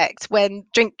suspect when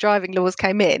drink driving laws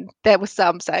came in, there were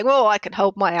some saying, "Oh, I can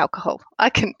hold my alcohol.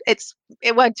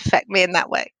 It won't affect me in that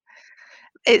way."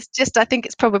 It's just, I think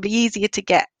it's probably easier to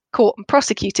get caught and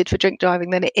prosecuted for drink driving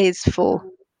than it is for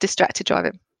distracted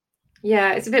driving.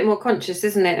 Yeah, it's a bit more conscious,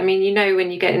 isn't it? I mean,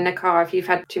 when you get in the car, if you've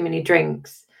had too many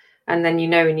drinks, and then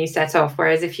when you set off.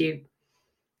 Whereas if you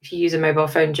use a mobile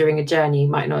phone during a journey, you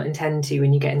might not intend to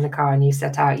when you get in the car and you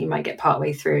set out. You might get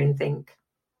partway through and think,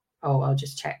 oh, I'll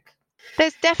just check.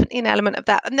 There's definitely an element of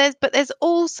that. But there's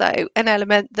also an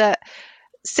element that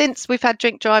since we've had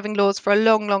drink driving laws for a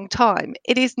long, long time,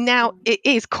 it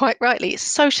is quite rightly, it's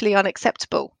socially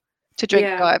unacceptable to drink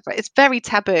drive. It's very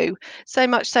taboo, so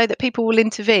much so that people will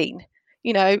intervene.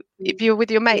 If you're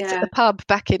with your mates at the pub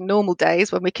back in normal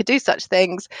days when we could do such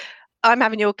things, I'm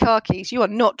having your car keys, you are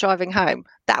not driving home.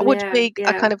 That would be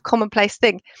a kind of commonplace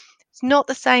thing. It's not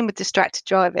the same with distracted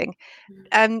driving.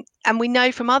 And we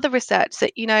know from other research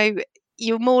that,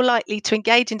 you're more likely to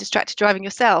engage in distracted driving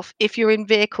yourself if you're in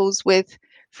vehicles with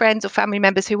friends or family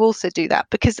members who also do that,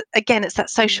 because again, it's that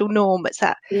social norm, it's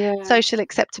that social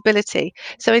acceptability.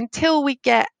 So until we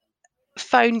get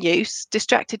phone use,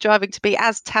 distracted driving, to be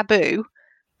as taboo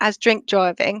as drink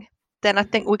driving, then I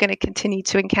think we're going to continue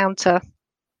to encounter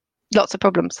lots of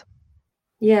problems.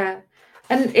 Yeah,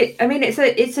 and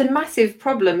it's a massive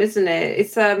problem, isn't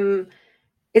it?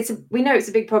 We know it's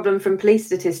a big problem from police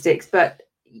statistics, but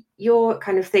your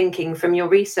kind of thinking from your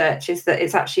research is that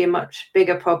it's actually a much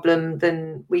bigger problem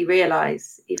than we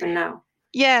realise even now.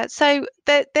 Yeah, so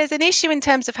there's an issue in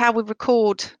terms of how we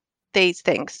record these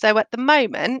things. So at the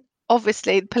moment,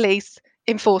 obviously, the police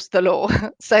enforce the law.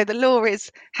 So the law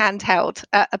is handheld,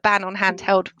 a ban on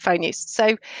handheld phone use.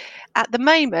 So at the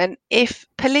moment, if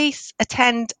police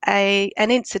attend an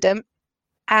incident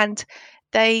and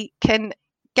they can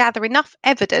gather enough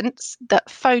evidence that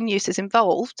phone use is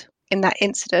involved in that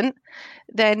incident,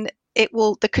 then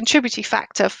the contributory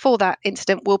factor for that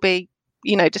incident will be,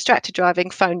 distracted driving,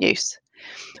 phone use.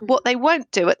 What they won't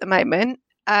do at the moment,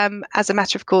 as a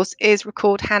matter of course, is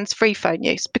record hands-free phone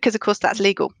use, because of course that's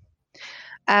legal.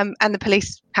 And the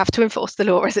police have to enforce the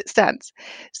law as it stands.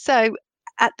 So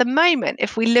at the moment,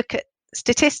 if we look at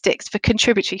statistics for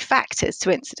contributory factors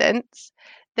to incidents,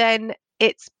 then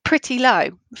it's pretty low,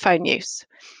 phone use.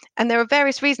 And there are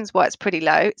various reasons why it's pretty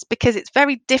low. It's because it's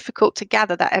very difficult to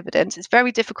gather that evidence. It's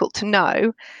very difficult to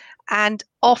know. And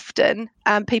often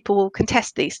people will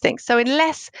contest these things. So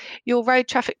unless your road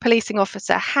traffic policing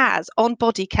officer has on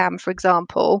body cam, for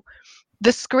example,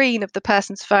 the screen of the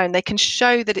person's phone, they can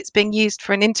show that it's being used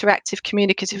for an interactive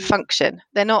communicative function.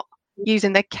 They're not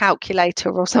using their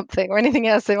calculator or something or anything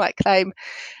else they might claim.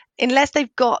 Unless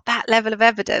they've got that level of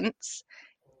evidence,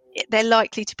 they're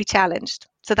likely to be challenged.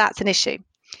 So that's an issue.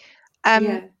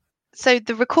 So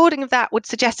the recording of that would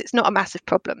suggest it's not a massive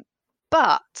problem.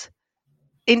 But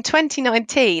in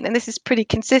 2019, and this is pretty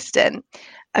consistent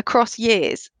across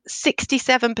years,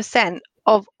 67%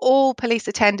 of all police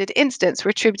attended incidents were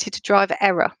attributed to driver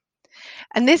error.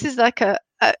 And this is like a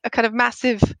kind of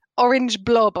massive orange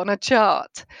blob on a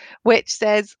chart, which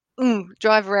says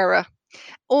driver error,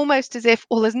 almost as if,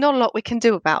 well, there's not a lot we can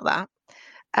do about that.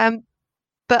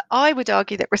 But I would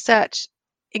argue that research,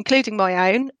 including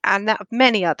my own and that of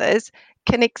many others,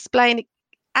 can explain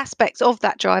aspects of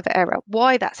that driver error,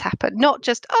 why that's happened. Not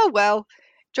just,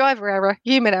 driver error,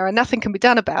 human error, nothing can be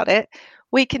done about it.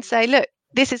 We can say, look,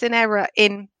 this is an error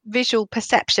in visual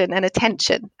perception and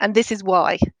attention, and this is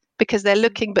why, because they're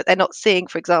looking but they're not seeing,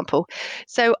 for example.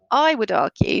 So I would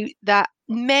argue that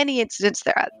many incidents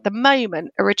that at the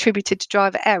moment are attributed to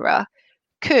driver error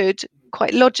could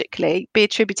quite logically be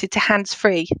attributed to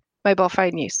hands-free mobile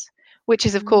phone use, which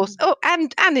is, of course,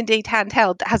 and indeed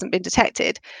handheld that hasn't been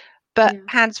detected, but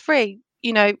hands-free,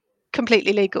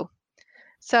 completely legal.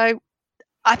 So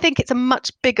I think it's a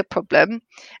much bigger problem.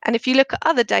 And if you look at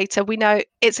other data, we know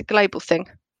it's a global thing.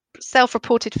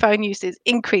 Self-reported phone use is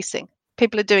increasing.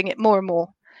 People are doing it more and more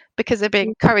because they're being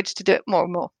encouraged to do it more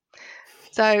and more.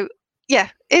 So yeah,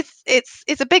 it's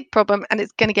a big problem, and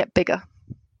it's going to get bigger.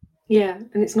 Yeah,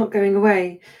 and it's not going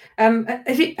away.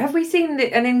 Have we seen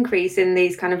an increase in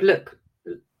these kind of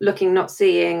looking, not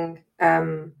seeing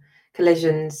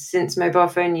collisions since mobile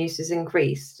phone use has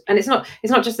increased? And it's not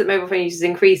just that mobile phone use has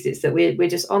increased; it's that we're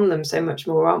just on them so much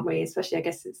more, aren't we? Especially, I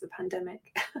guess, since the pandemic.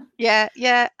 Yeah.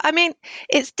 I mean,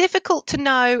 it's difficult to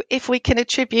know if we can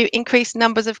attribute increased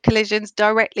numbers of collisions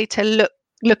directly to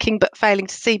looking but failing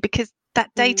to see, because that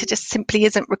data just simply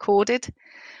isn't recorded.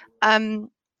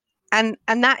 And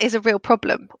that is a real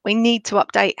problem. We need to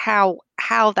update how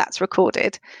that's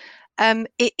recorded.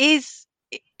 It is,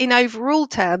 in overall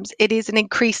terms, it is an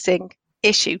increasing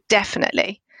issue,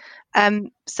 definitely.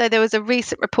 So there was a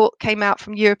recent report came out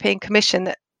from European Commission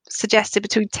that suggested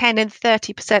between 10 and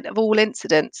 30% of all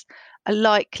incidents are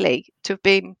likely to have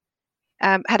been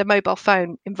had a mobile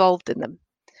phone involved in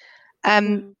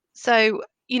them. So,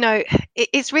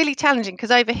 it's really challenging,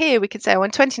 because over here we could say,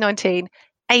 in 2019,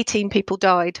 18 people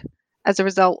died as a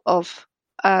result of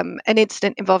an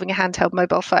incident involving a handheld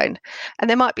mobile phone. And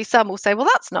there might be some who will say, well,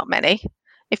 that's not many,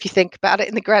 if you think about it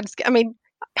in the grand scale. I mean,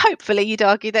 hopefully you'd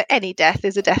argue that any death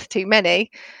is a death too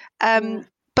many.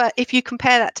 But if you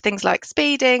compare that to things like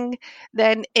speeding,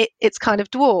 then it's kind of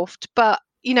dwarfed. But,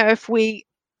 if we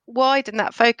widen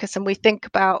that focus and we think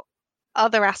about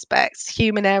other aspects,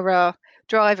 human error,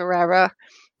 driver error,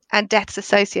 and deaths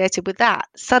associated with that,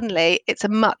 suddenly it's a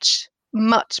much,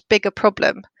 much bigger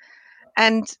problem.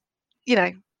 And,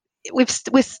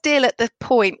 we're still at the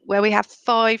point where we have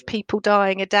 5 people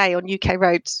dying a day on UK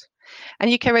roads,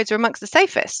 and UK roads are amongst the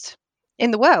safest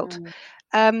in the world.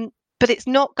 But it's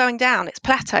not going down. It's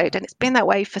plateaued, and it's been that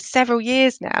way for several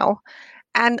years now.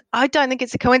 And I don't think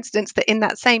it's a coincidence that in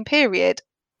that same period,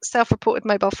 self-reported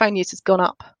mobile phone use has gone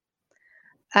up.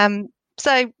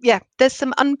 So, yeah, there's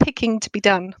some unpicking to be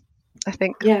done, I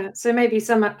think. Yeah, so maybe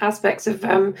some aspects of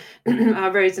our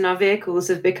roads and our vehicles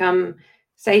have become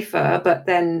safer, but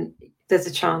then there's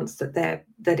a chance that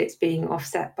it's being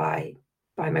offset by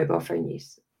mobile phone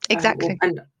use. Exactly.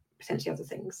 And potentially other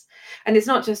things. And it's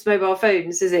not just mobile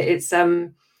phones, is it? It's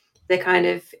the kind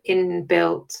of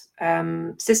inbuilt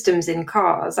systems in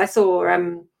cars. I saw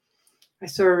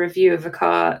a review of a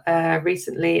car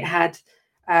recently. It had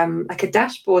like a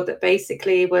dashboard that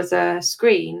basically was a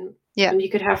screen. Yeah. And you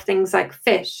could have things like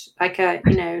fish, like a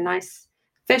nice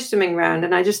fish swimming around.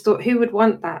 And I just thought, who would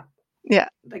want that? Yeah.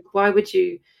 Like, why would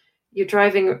you? You're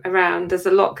driving around. There's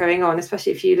a lot going on,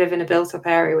 especially if you live in a built-up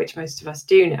area, which most of us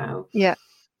do now. Yeah.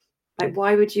 Like,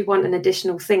 why would you want an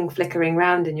additional thing flickering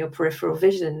around in your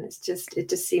it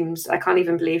just seems, I can't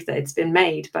even believe that it's been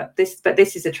made, but this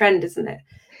is a trend, isn't it?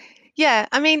 Yeah,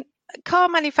 I mean, car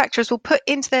manufacturers will put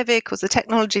into their vehicles the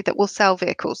technology that will sell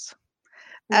vehicles.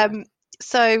 Yeah.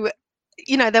 So,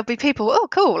 there'll be people, oh,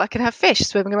 cool, I can have fish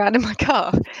swimming around in my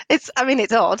car. It's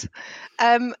odd,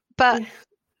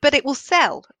 but it will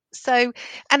sell. So,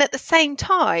 and at the same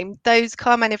time, those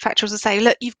car manufacturers will say,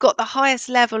 look, you've got the highest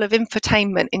level of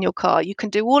infotainment in your car. You can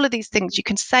do all of these things. You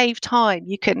can save time.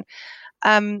 You can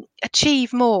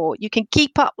achieve more. You can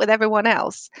keep up with everyone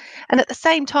else. And at the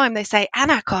same time, they say, and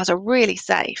our cars are really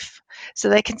safe. So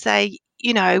they can say,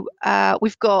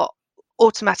 we've got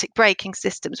automatic braking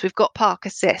systems. We've got park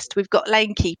assist. We've got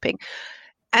lane keeping.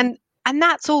 And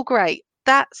that's all great.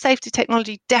 That safety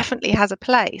technology definitely has a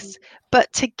place,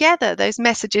 but together those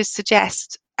messages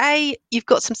suggest A, you've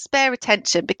got some spare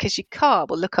attention because your car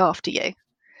will look after you,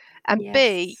 and Yes.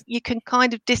 B, you can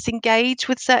kind of disengage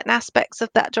with certain aspects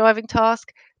of that driving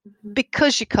task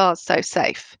because your car's so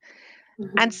safe.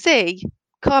 And C,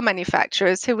 car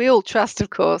manufacturers, who we all trust, of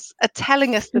course, are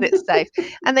telling us that it's safe,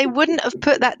 and they wouldn't have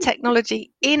put that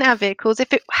technology in our vehicles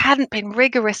if it hadn't been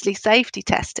rigorously safety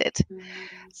tested.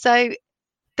 So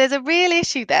there's a real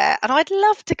issue there, and I'd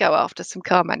love to go after some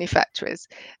car manufacturers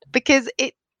because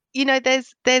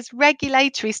there's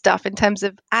regulatory stuff in terms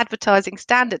of advertising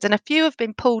standards, and a few have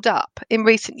been pulled up in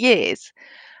recent years,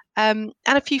 and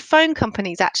a few phone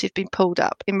companies actually have been pulled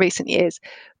up in recent years.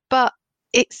 But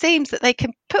it seems that they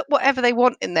can put whatever they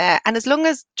want in there, and as long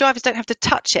as drivers don't have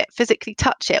to physically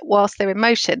touch it whilst they're in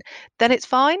motion, then it's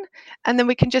fine, and then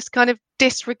we can just kind of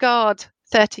disregard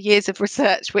 30 years of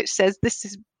research which says this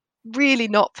is really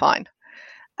not fine.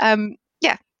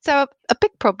 So a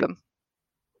big problem.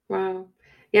 Wow.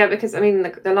 Yeah, because I mean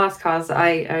the last cars that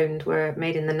I owned were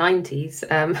made in the 90s.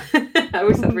 I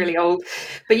always felt really old,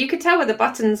 but you could tell where the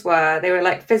buttons were. They were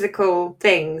like physical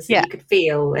things that you could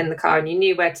feel in the car, and you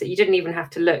knew where to. You didn't even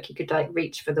have to look. You could like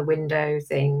reach for the window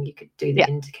thing. You could do the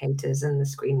indicators and the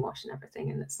screen wash and everything,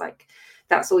 and it's like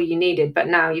that's all you needed. But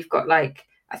now you've got like,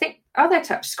 I think, are there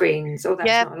touch screens or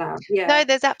that's not allowed? Yeah. No,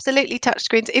 there's absolutely touch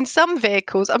screens. In some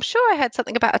vehicles, I'm sure I heard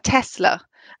something about a Tesla,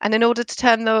 and in order to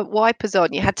turn the wipers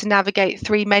on, you had to navigate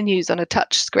 3 menus on a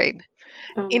touch screen.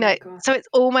 Oh So it's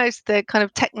almost the kind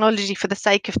of technology for the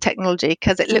sake of technology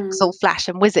because it looks all flash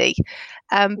and whizzy.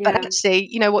 But actually,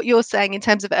 what you're saying in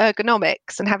terms of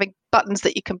ergonomics and having buttons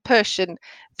that you can push and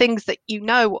things that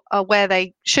are where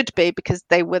they should be because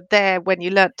they were there when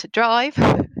you learnt to drive.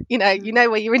 You know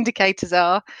where your indicators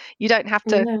are. You don't have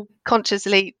to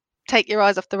consciously take your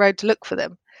eyes off the road to look for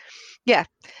them. Yeah.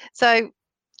 So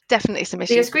definitely some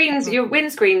issues. Your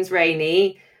windscreen's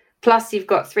rainy. Plus, you've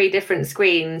got 3 different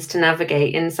screens to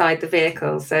navigate inside the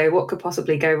vehicle. So what could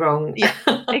possibly go wrong? Yeah,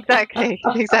 exactly.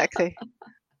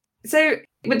 So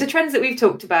with the trends that we've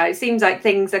talked about, it seems like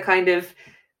things are kind of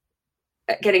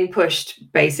getting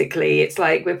pushed, basically. It's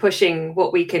like we're pushing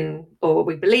what we can or what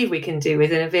we believe we can do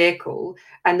within a vehicle,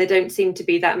 and there don't seem to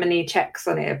be that many checks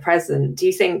on it at present. Do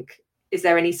you think, is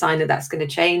there any sign that that's going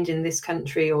to change in this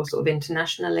country or sort of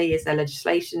internationally? Is there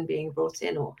legislation being brought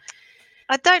in or...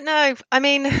 I don't know. I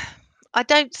mean, I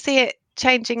don't see it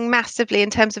changing massively in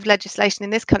terms of legislation in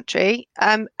this country.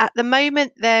 At the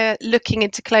moment, they're looking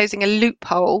into closing a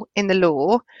loophole in the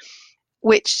law,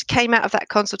 which came out of that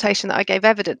consultation that I gave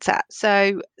evidence at.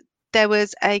 So there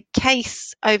was a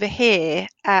case over here,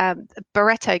 a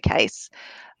Barretto case,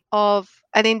 of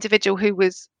an individual who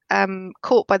was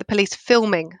caught by the police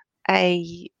filming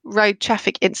a road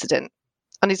traffic incident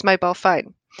on his mobile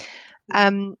phone.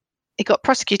 He got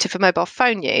prosecuted for mobile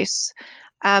phone use,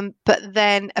 but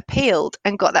then appealed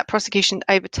and got that prosecution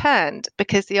overturned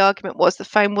because the argument was the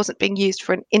phone wasn't being used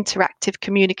for an interactive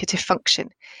communicative function.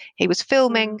 He was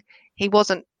filming, he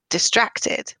wasn't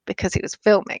distracted because he was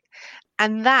filming.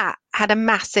 And that had a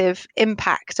massive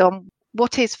impact on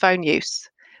what is phone use.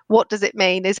 What does it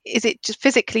mean? Is it just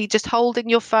physically just holding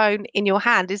your phone in your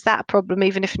hand? Is that a problem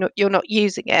even if you're not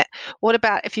using it? What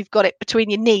about if you've got it between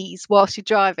your knees whilst you're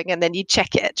driving and then you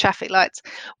check it at traffic lights?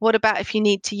 What about if you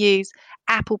need to use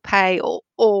Apple Pay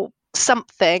or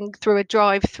something through a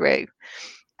drive-through?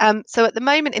 So at the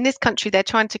moment in this country, they're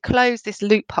trying to close this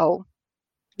loophole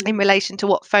in relation to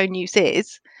what phone use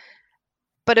is.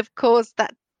 But of course,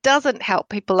 that doesn't help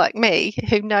people like me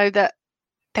who know that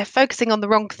they're focusing on the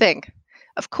wrong thing.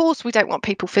 Of course, we don't want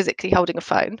people physically holding a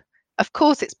phone. Of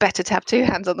course, it's better to have two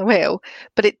hands on the wheel,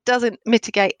 but it doesn't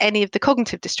mitigate any of the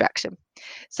cognitive distraction.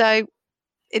 So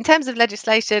in terms of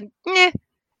legislation,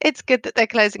 it's good that they're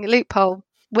closing a loophole.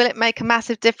 Will it make a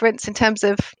massive difference in terms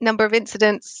of number of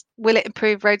incidents? Will it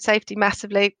improve road safety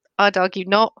massively? I'd argue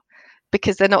not,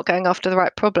 because they're not going after the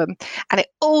right problem. And it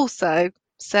also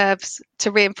serves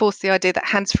to reinforce the idea that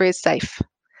hands-free is safe.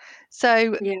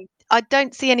 So I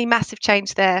don't see any massive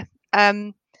change there.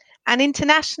 And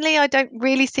internationally, I don't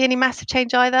really see any massive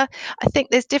change either. I think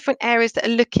there's different areas that are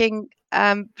looking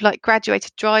like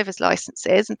graduated driver's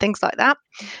licenses and things like that,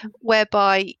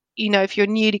 whereby, if you're a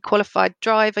newly qualified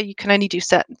driver, you can only do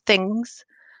certain things.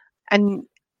 And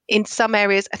in some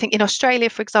areas, I think in Australia,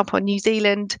 for example, in New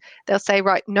Zealand, they'll say,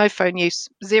 right, no phone use,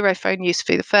 zero phone use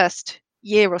for the first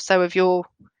year or so of you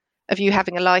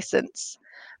having a license.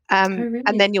 Really?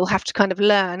 And then you'll have to kind of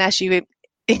learn as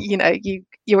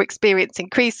your experience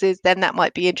increases, then that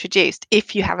might be introduced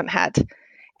if you haven't had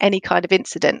any kind of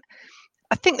incident.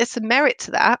 I think there's some merit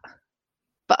to that,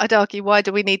 but I'd argue, why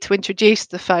do we need to introduce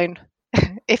the phone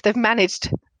if they've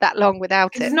managed that long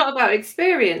without it? It's not about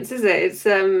experience, is it?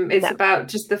 It's about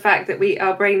just the fact that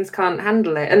our brains can't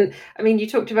handle it. And I mean, you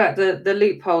talked about the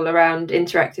loophole around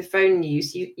interactive phone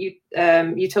use.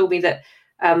 You told me that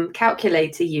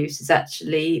calculator use is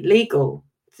actually legal.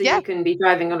 So you can be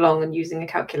driving along and using a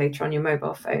calculator on your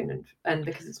mobile phone, and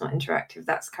because it's not interactive,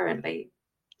 that's currently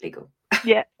legal.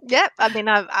 Yeah. I mean,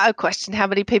 I question how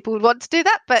many people would want to do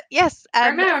that, but yes.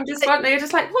 I know. I'm just wondering. You're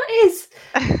just like, what is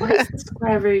the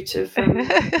square root of?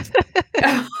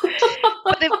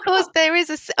 But of course, there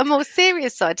is a more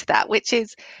serious side to that, which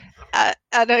is,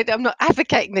 I'm not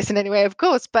advocating this in any way, of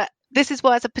course, but this is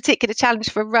why it's a particular challenge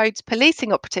for roads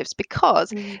policing operatives,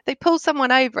 because they pull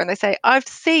someone over and they say, I've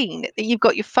seen that you've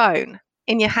got your phone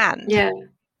in your hand. Yeah.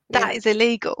 That is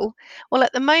illegal. Well,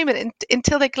 at the moment,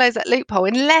 until they close that loophole,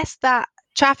 unless that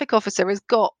traffic officer has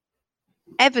got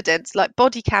evidence, like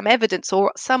body cam evidence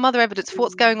or some other evidence for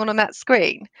what's going on that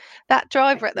screen, that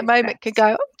driver at the moment can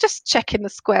go, I'm just checking the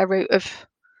square root of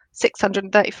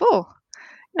 634.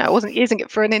 I wasn't using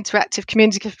it for an interactive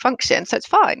communicative function, so it's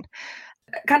fine.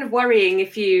 Kind of worrying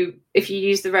if you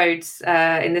use the roads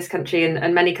in this country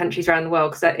and many countries around the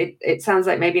world, because it sounds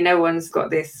like maybe no one's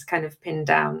got this kind of pinned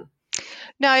down.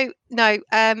 No.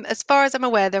 As far as I'm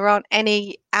aware, there aren't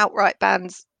any outright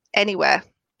bans anywhere.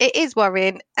 It is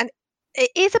worrying, and it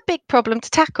is a big problem to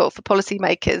tackle for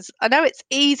policymakers. I know it's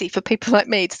easy for people like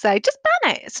me to say, just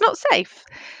ban it. It's not safe.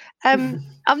 I'm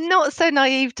not so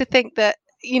naive to think that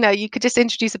you could just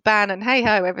introduce a ban and hey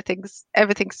ho, everything's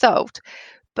solved.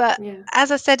 But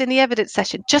as I said in the evidence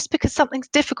session, just because something's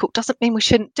difficult doesn't mean we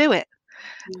shouldn't do it.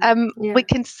 We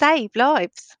can save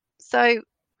lives. So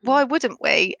why wouldn't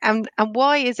we? And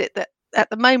why is it that at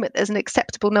the moment there's an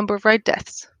acceptable number of road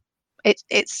deaths?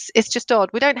 It's just odd.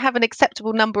 We don't have an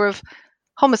acceptable number of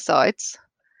homicides.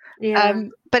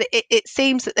 But it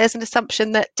seems that there's an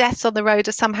assumption that deaths on the road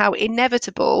are somehow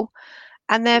inevitable,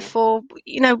 and therefore,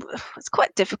 it's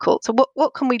quite difficult. So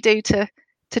what can we do to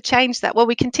change that? Well,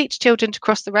 we can teach children to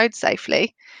cross the road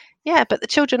safely. Yeah, but the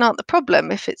children aren't the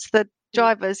problem if it's the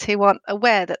drivers who aren't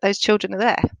aware that those children are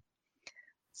there.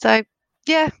 So,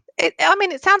 yeah,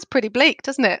 it sounds pretty bleak,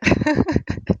 doesn't it?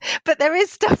 But there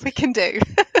is stuff we can do.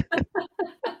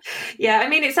 Yeah, I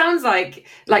mean, it sounds like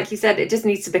you said, it just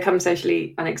needs to become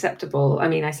socially unacceptable. I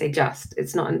mean, I say just,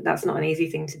 that's not an easy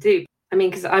thing to do. I mean,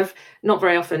 because I've not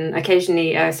very often,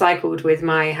 occasionally cycled with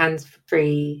my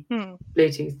hands-free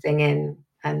Bluetooth thing in.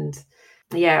 And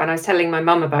I was telling my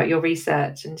mum about your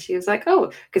research, and she was like,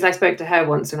 oh, because I spoke to her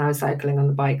once when I was cycling on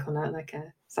the bike on a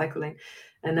cycle lane.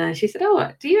 And she said,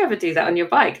 oh, do you ever do that on your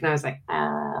bike? And I was like,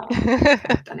 I've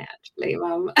done it actually,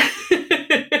 Mum.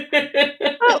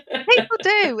 Well, people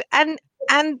do. And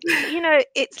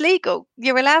it's legal.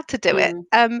 You're allowed to do it.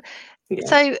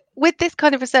 So with this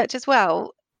kind of research as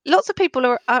well, lots of people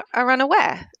are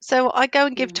unaware. So I go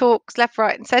and give talks left,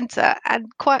 right and centre. And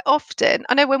quite often,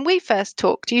 I know when we first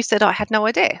talked, you said, I had no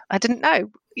idea. I didn't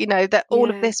know. that all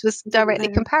of this was directly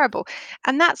comparable.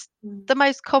 And that's the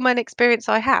most common experience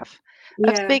I have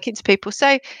of speaking to people.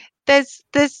 So there's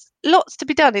lots to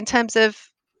be done in terms of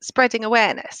spreading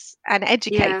awareness and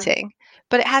educating,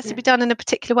 but it has to be done in a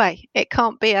particular way. It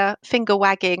can't be a finger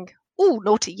wagging, "Oh,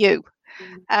 naughty you."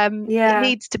 It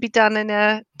needs to be done in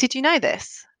a, "Did you know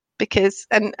this?" Because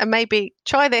and maybe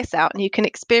try this out and you can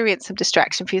experience some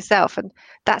distraction for yourself. And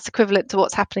that's equivalent to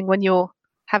what's happening when you're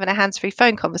having a hands-free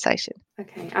phone conversation.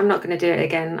 Okay, I'm not going to do it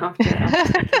again after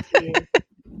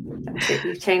That's it.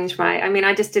 You've changed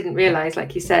I just didn't realise,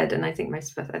 like you said, and I think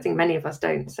many of us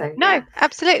don't. So no,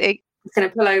 absolutely. It's going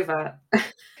to pull over.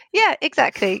 Yeah,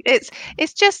 exactly.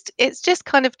 It's just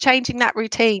kind of changing that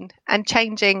routine and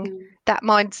changing that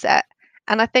mindset.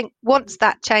 And I think once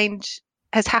that change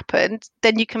has happened,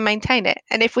 then you can maintain it.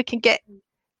 And if we can get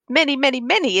many, many,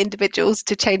 many individuals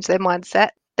to change their mindset,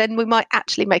 then we might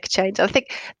actually make a change. I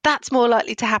think that's more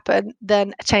likely to happen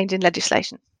than a change in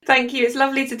legislation. Thank you. It's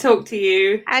lovely to talk to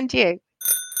you. And you.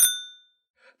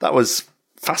 That was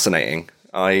fascinating.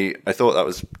 I thought that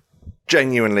was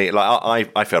genuinely,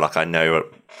 I feel like I know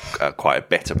quite a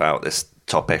bit about this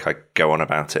topic. I go on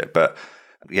about it, but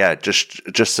yeah, just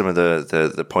some of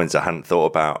the points I hadn't thought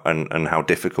about, and how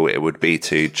difficult it would be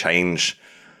to change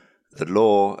the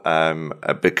law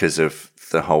because of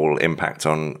the whole impact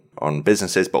on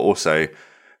businesses. But also,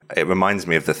 it reminds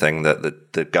me of the thing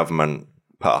that the government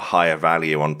put a higher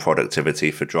value on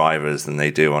productivity for drivers than they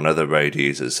do on other road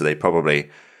users. So they probably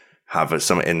have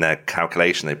some in their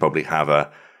calculation. They probably have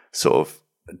a sort of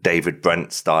David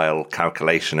Brent style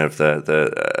calculation of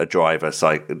a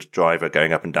driver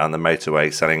going up and down the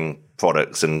motorway selling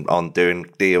products and on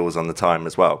doing deals on the time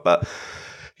as well. But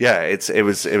yeah, it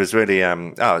was really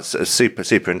it's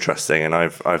super interesting, and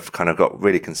I've kind of got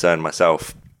really concerned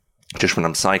myself. Just when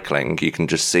I'm cycling, you can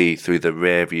just see through the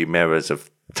rear view mirrors of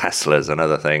Teslas and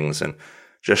other things, and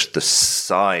just the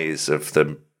size of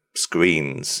the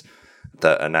screens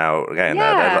that are now, again,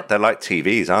 they're like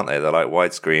TVs, aren't they? They're like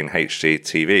widescreen HD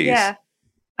TVs. Yeah.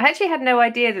 I actually had no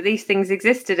idea that these things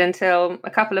existed until a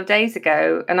couple of days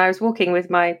ago. And I was walking with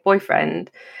my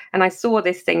boyfriend and I saw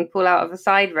this thing pull out of a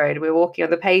side road. We were walking on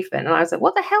the pavement and I was like,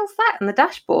 what the hell's that on the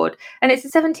dashboard? And it's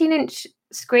a 17-inch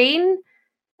screen.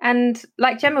 And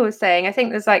like Gemma was saying, I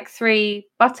think there's like 3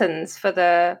 buttons for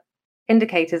the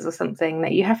indicators or something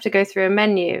that you have to go through a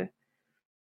menu.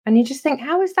 And you just think,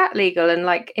 how is that legal? And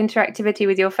like interactivity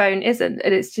with your phone isn't.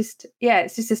 And it's just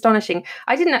astonishing.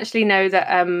 I didn't actually know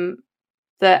that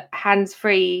that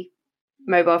hands-free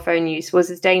mobile phone use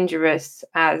was as dangerous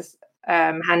as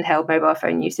handheld mobile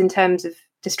phone use in terms of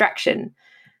distraction.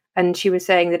 And she was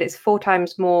saying that it's 4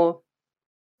 times more,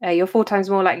 you're 4 times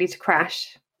more likely to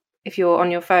crash if you're on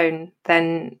your phone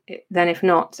than if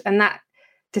not. And that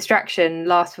distraction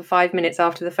lasts for 5 minutes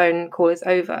after the phone call is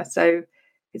over. So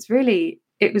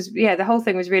the whole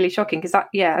thing was really shocking because,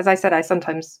 as I said, I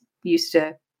sometimes used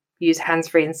to use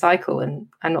hands-free and cycle, and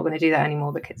I'm not going to do that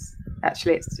anymore because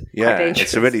actually it's quite dangerous.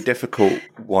 It's a really difficult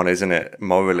one, isn't it?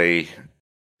 Morally.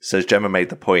 So as Gemma made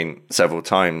the point several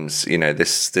times,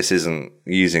 this isn't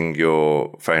using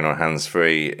your phone on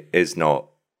hands-free is not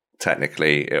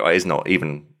technically, it's not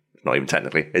even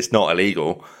technically, it's not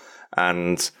illegal.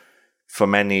 And for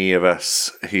many of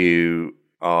us who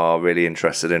are really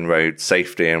interested in road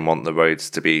safety and want the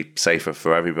roads to be safer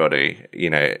for everybody,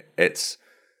 it's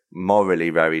morally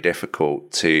very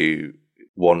difficult to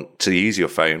want to use your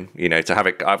phone, to have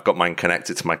it. I've got mine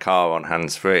connected to my car on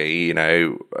hands-free,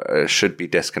 should be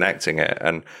disconnecting it.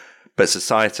 But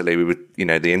societally, we would,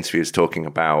 the interview is talking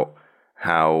about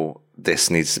how this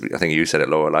needs to be, I think you said it,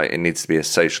 Laura, like it needs to be as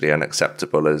socially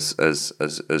unacceptable as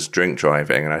drink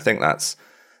driving. And I think that's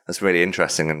really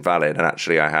interesting and valid. And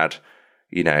actually I had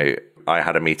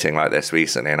a meeting like this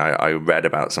recently, and I read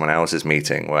about someone else's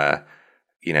meeting where,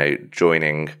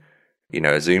 joining,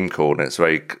 a Zoom call, and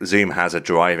Zoom has a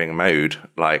driving mode,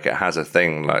 like it has a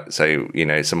thing, like, so,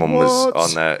 someone was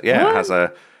on there. Yeah, it has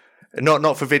a,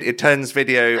 not for video, it turns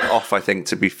video off, I think,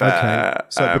 to be fair. Okay.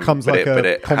 So it becomes like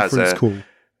a conference call,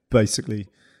 basically.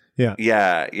 Yeah.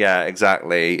 Yeah,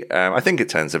 exactly. I think it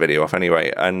turns the video off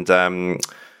anyway. And, and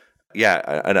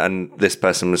this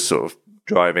person was sort of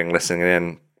driving, listening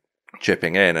in,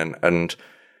 chipping in, and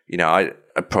I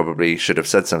probably should have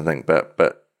said something,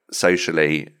 but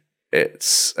socially,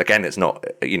 it's not,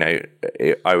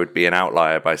 I would be an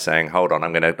outlier by saying, hold on,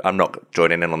 I'm not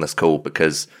joining in on this call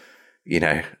because,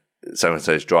 so and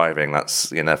so's driving.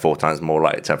 That's, they're 4 times more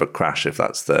likely to have a crash if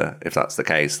that's the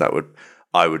case.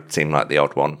 I would seem like the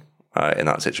odd one in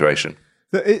that situation.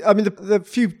 There are a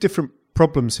few different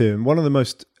problems here, and one of the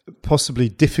most possibly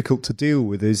difficult to deal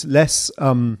with is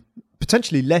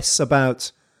potentially less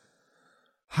about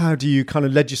how do you kind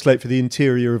of legislate for the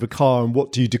interior of a car, and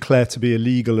what do you declare to be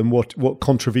illegal, and what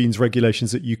contravenes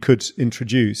regulations that you could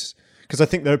introduce? Because I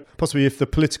think there possibly, if the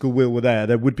political will were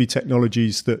there would be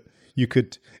technologies that you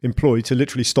could employ to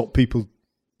literally stop people,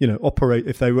 operate.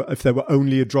 If there were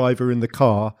only a driver in the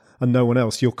car and no one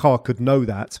else, your car could know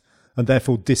that and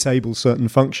therefore disable certain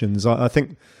functions. I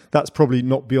think that's probably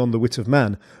not beyond the wit of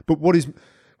man. But what is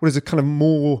a kind of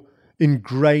more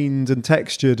ingrained and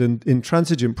textured and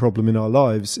intransigent problem in our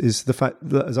lives is the fact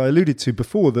that, as I alluded to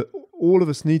before, that all of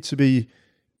us need to be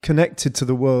connected to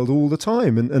the world all the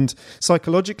time, and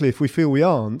psychologically, if we feel we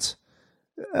aren't,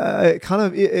 it kind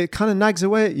of nags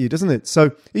away at you, doesn't it?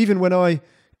 So even when I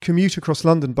commute across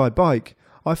London by bike,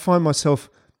 I find myself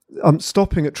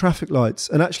stopping at traffic lights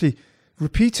and actually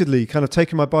repeatedly kind of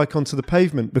taking my bike onto the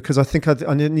pavement because I think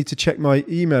I need to check my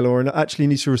email, or I actually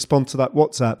need to respond to that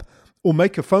WhatsApp or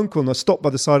make a phone call, and I stop by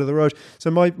the side of the road. So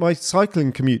my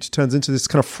cycling commute turns into this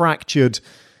kind of fractured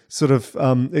sort of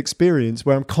experience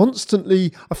where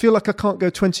I feel like I can't go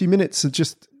 20 minutes of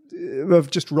just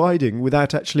riding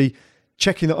without actually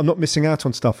checking that I'm not missing out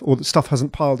on stuff, or that stuff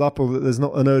hasn't piled up, or that there's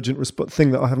not an urgent thing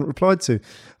that I haven't replied to.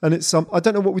 And it's I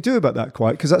don't know what we do about that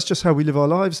quite, because that's just how we live our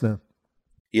lives now.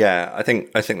 Yeah, I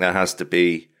think there has to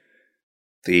be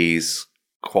these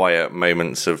quiet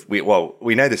moments of we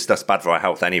know this stuff's bad for our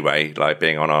health anyway, like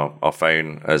being on our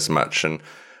phone as much, and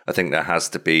I think there has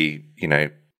to be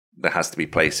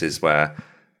places where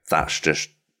that's just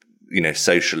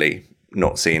socially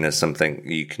not seen as something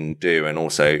you can do, and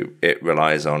also it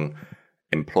relies on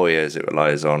employers, it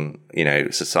relies on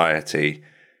society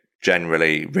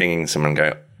generally ringing someone and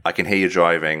go, I can hear you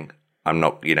driving, I'm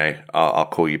not, I'll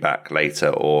call you back later,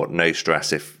 or no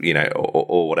stress if,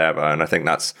 or whatever. And I think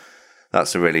that's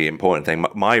a really important thing.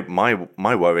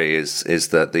 My worry is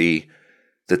that the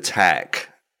tech,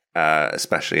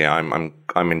 especially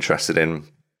I'm interested in,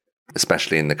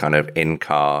 especially in the kind of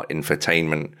in-car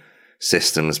infotainment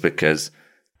systems, because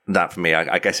that for me,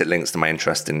 I guess it links to my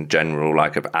interest in general,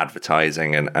 like of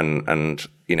advertising and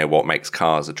what makes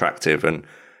cars attractive. And,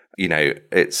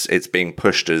 it's being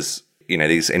pushed as,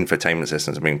 these infotainment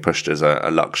systems are being pushed as a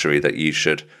luxury that you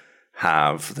should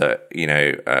have, that,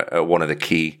 one of the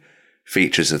key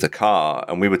features of the car.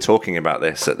 And we were talking about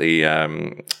this at the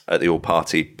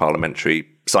all-party parliamentary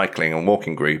cycling and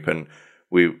walking group, and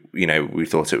we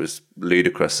thought it was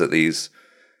ludicrous that these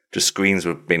just screens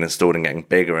were being installed and getting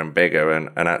bigger and bigger. And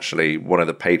actually, one of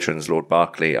the patrons, Lord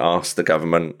Berkeley, asked the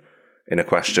government in a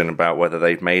question about whether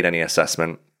they'd made any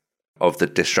assessment of the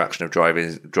distraction of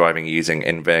driving using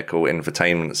in-vehicle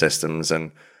infotainment systems.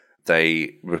 And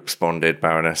they responded,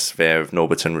 Baroness Veer of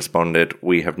Norbiton responded,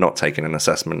 we have not taken an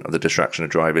assessment of the distraction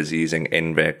of drivers using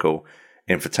in-vehicle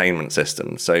infotainment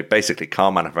systems. So basically,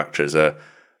 car manufacturers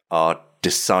are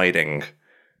deciding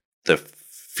the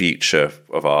future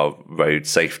of our road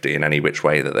safety in any which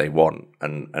way that they want.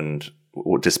 And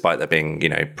despite there being,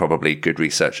 probably good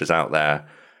researchers out there,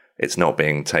 it's not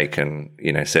being taken,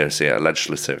 seriously at a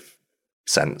legislative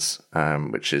sense,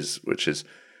 which is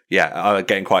I'm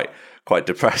getting quite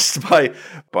depressed by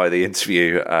the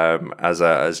interview,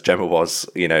 as Gemma was,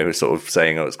 sort of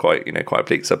saying it was quite a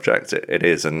bleak subject. It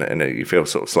is, and you feel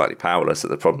sort of slightly powerless that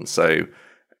the problem's so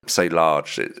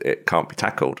large it can't be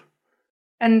tackled.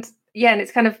 And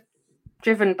it's kind of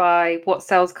driven by what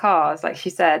sells cars, like she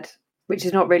said, which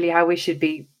is not really how we should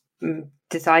be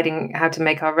deciding how to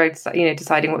make our roads,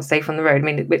 deciding what's safe on the road. I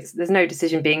mean, there's no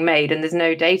decision being made, and there's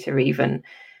no data even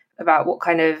about what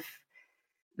kind of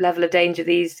level of danger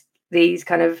these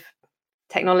kind of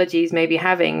technologies may be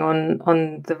having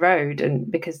on the road,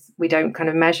 and because we don't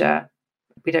measure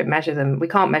them, we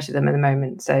can't measure them at the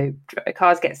moment. So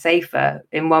cars get safer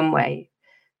in one way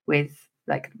with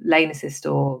like lane assist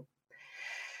or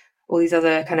all these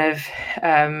other kind of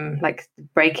like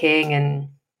braking and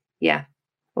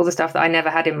all the stuff that I never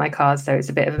had in my cars. So it's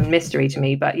a bit of a mystery to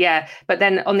me. But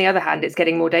then on the other hand, it's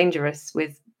getting more dangerous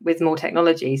with more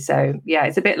technology. So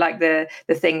it's a bit like the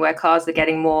thing where cars are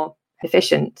getting more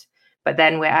efficient, but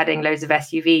then we're adding loads of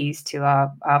SUVs to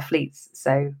our fleets.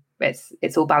 So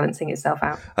it's all balancing itself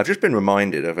out. I've just been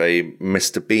reminded of a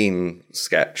Mr. Bean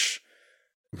sketch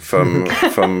from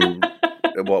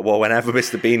whenever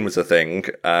Mr. Bean was a thing.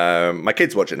 My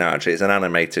kids watch it now, actually. It's an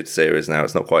animated series now.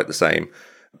 It's not quite the same.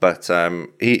 But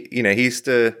he used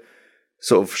to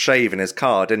sort of shave in his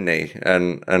car, didn't he?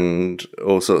 And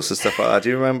all sorts of stuff like that. Do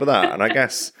you remember that? And I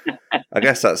guess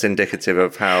that's indicative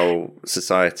of how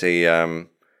society,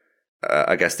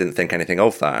 I guess, didn't think anything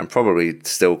of that, and probably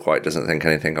still quite doesn't think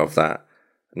anything of that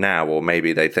now, or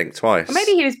maybe they think twice. Or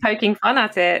maybe he was poking fun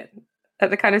at it, at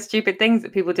the kind of stupid things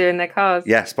that people do in their cars.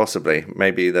 Yes, possibly.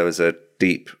 Maybe there was a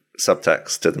deep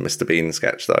subtext to the Mr. Bean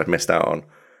sketch that I've missed out on.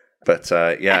 But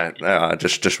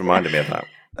just reminded me of that.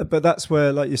 But that's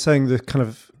where, like you're saying, the kind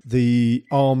of the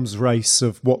arms race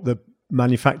of what the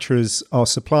manufacturers are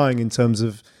supplying in terms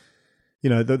of,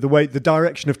 the way, the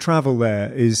direction of travel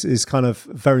there is kind of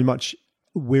very much,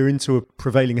 we're into a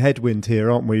prevailing headwind here,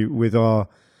 aren't we? With our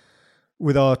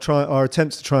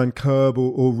attempts to try and curb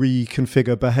or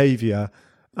reconfigure behaviour.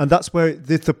 And that's where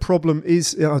the problem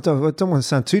is. I don't want to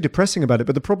sound too depressing about it,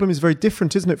 but the problem is very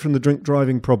different, isn't it, from the drink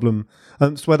driving problem?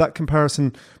 And it's where that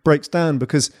comparison breaks down,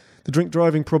 because the drink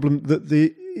driving problem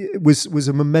it was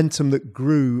a momentum that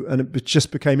grew, and it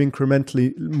just became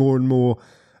incrementally more and more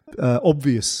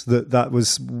obvious that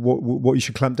was what you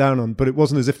should clamp down on. But it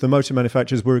wasn't as if the motor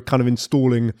manufacturers were kind of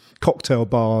installing cocktail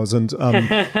bars and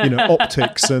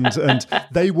optics, and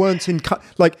they weren't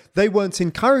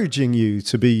encouraging you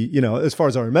to be, as far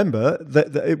as I remember,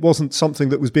 that it wasn't something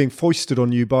that was being foisted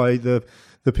on you by the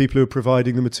people who were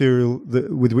providing the material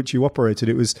with which you operated.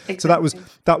 It was exactly. So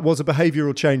that was a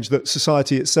behavioural change that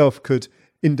society itself could,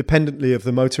 independently of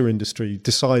the motor industry,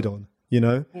 decide on.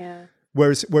 Yeah.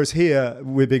 Whereas here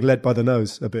we're being led by the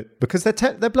nose a bit, because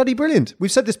they're bloody brilliant. We've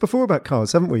said this before about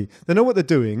cars, haven't we? They know what they're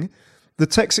doing. The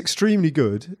tech's extremely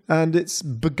good, and it's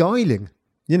beguiling.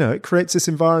 It creates this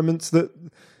environment that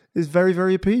is very,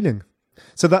 very appealing.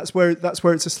 So that's where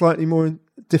it's a slightly more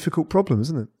difficult problem,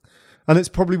 isn't it? And it's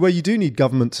probably where you do need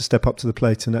government to step up to the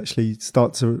plate and actually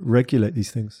start to regulate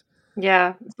these things.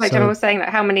 Yeah, like Gemma was saying, like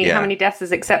how many deaths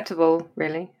is acceptable,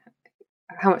 really?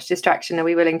 How much distraction are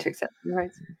we willing to accept from the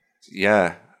roads?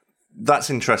 Yeah,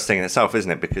 that's interesting in itself, isn't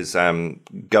it? Because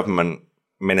government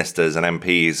ministers and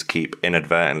MPs keep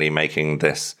inadvertently making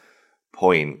this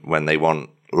point when they want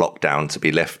lockdown to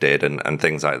be lifted and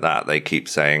things like that. They keep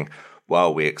saying,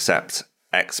 well, we accept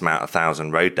X amount of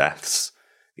 1,000 road deaths,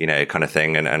 kind of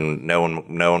thing. And no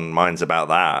one minds about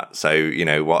that. So,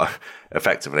 what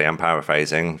effectively, I'm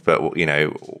paraphrasing, but,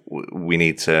 we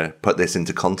need to put this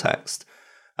into context.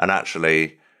 And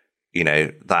actually,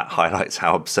 that highlights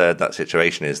how absurd that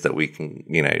situation is, that we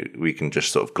can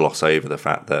just sort of gloss over the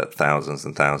fact that thousands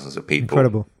and thousands of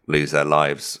people lose their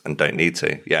lives and don't need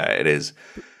to. Yeah, it is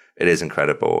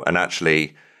incredible. And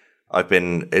actually,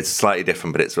 it's slightly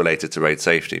different, but it's related to road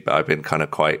safety. But I've been kind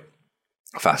of quite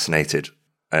fascinated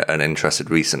and interested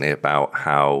recently about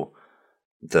how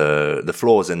the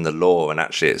flaws in the law, and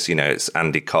actually it's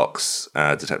Andy Cox,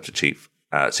 Detective Chief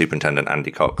Superintendent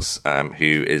Andy Cox,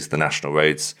 who is the National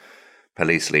Roads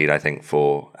Police lead, I think,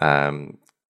 for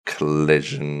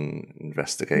collision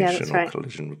investigation or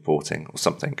collision reporting or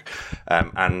something.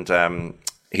 And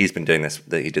he's been doing this.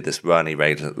 He did this run. He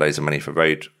raised loads of money for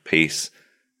road peace.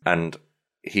 And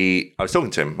I was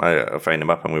talking to him. I phoned him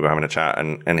up and we were having a chat.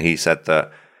 And he said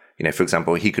that, for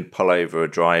example, he could pull over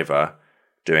a driver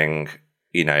doing,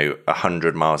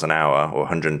 100 miles an hour or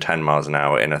 110 miles an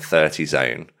hour in a 30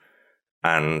 zone.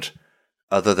 And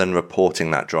other than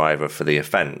reporting that driver for the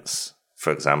offence,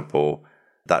 for example,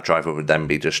 that driver would then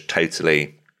be just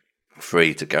totally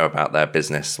free to go about their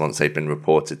business once they've been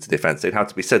reported to the offence. They'd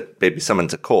have to be summoned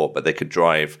to court, but they could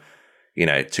drive,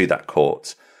 to that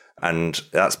court. And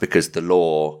that's because the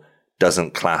law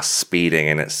doesn't class speeding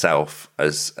in itself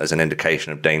as an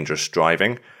indication of dangerous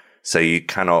driving. So you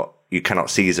cannot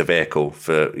seize a vehicle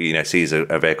seize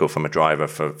a vehicle from a driver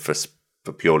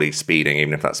for purely speeding,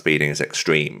 even if that speeding is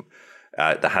extreme.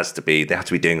 They have to be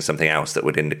doing something else that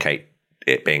would indicate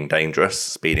it being dangerous.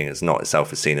 Speeding is not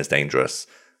itself seen as dangerous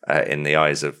in the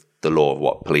eyes of the law of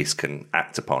what police can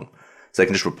act upon. So they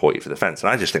can just report you for the offence. And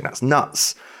I just think that's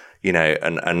nuts,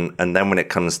 and then when it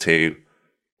comes to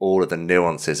all of the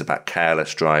nuances about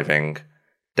careless driving,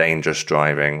 dangerous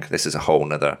driving, this is a whole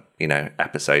nother,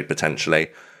 episode potentially.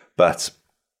 But,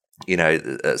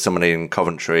 somebody in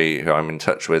Coventry who I'm in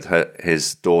touch with,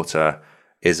 his daughter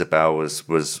Isabel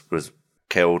was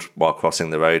killed while crossing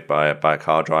the road by a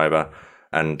car driver,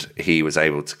 and he was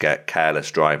able to get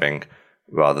careless driving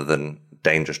rather than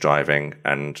dangerous driving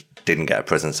and didn't get a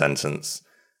prison sentence,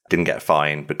 didn't get a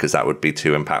fine because that would be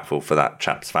too impactful for that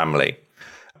chap's family,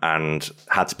 and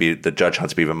the judge had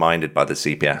to be reminded by the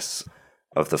CPS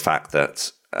of the fact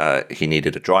that he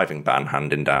needed a driving ban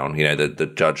handing down.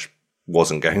 The judge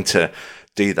wasn't going to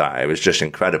do that. It was just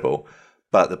incredible.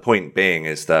 But the point being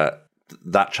is that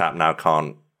chap now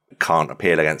can't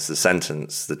appeal against the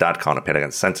sentence. The dad can't appeal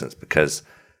against the sentence because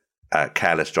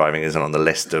careless driving isn't on the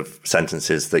list of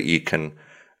sentences that you can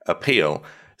appeal.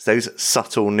 It's those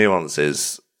subtle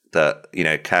nuances that,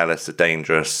 careless or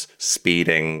dangerous,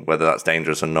 speeding, whether that's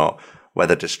dangerous or not,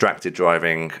 whether distracted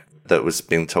driving that was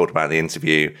being told about in the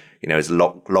interview, is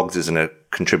logged as a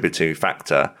contributory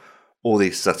factor, all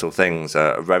these subtle things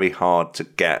are very hard to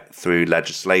get through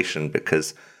legislation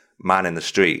because man in the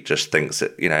street just thinks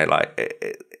that,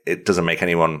 it doesn't make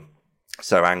anyone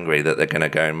so angry that they're going to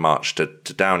go and march to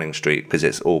Downing Street because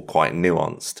it's all quite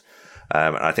nuanced.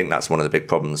 And I think that's one of the big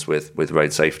problems with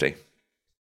road safety.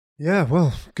 Yeah,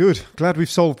 well, good. Glad we've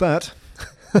solved that.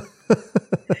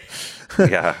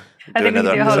 Yeah. I think we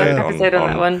can do a whole episode on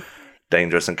that one.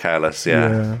 Dangerous and careless,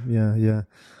 yeah. Yeah.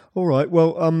 All right,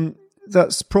 well,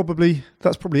 that's probably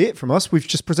it from us. We've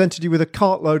just presented you with a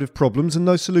cartload of problems and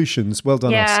no solutions. Well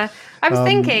done, us. Yeah, I was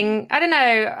thinking, to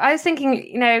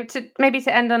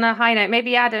end on a high note,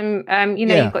 maybe Adam,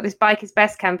 you've got this Bike is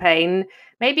Best campaign.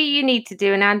 Maybe you need to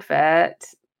do an advert,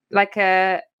 like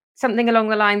something along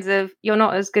the lines of, you're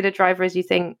not as good a driver as you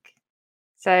think.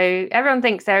 So everyone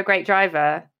thinks they're a great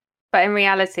driver, but in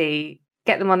reality,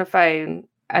 get them on a phone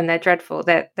and they're dreadful.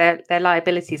 They're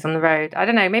liabilities on the road. I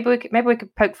don't know. Maybe we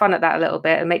could poke fun at that a little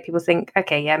bit and make people think,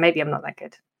 okay, yeah, maybe I'm not that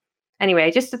good. Anyway,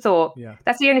 just a thought. Yeah.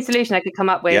 That's the only solution I could come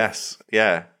up with. Yes.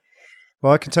 Yeah.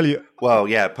 Well, I can tell you. Well,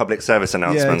 yeah, public service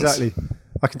announcements. Yeah, exactly.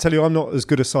 I can tell you I'm not as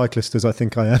good a cyclist as I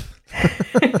think I am.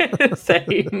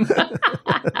 Same.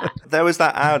 There was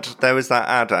that ad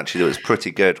actually that was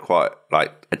pretty good quite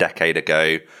like a decade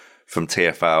ago from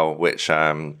TfL, which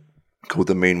called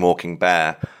the Moonwalking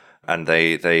Bear. And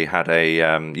they had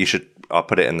I'll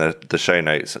put it in the show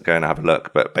notes, go and have a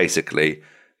look. But basically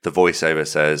the voiceover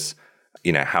says,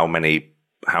 how many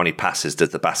passes does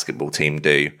the basketball team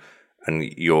do? And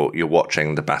you're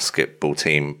watching the basketball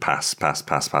team pass.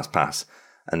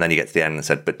 And then you get to the end and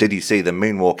said, but did you see the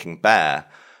Moonwalking Bear?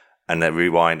 And then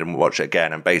rewind and watch it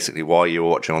again. And basically while you were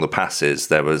watching all the passes,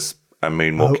 there was a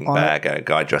moonwalking bear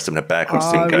guy dressed up in a bear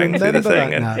costume going through the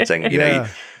thing and saying,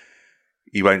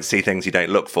 you won't see things you don't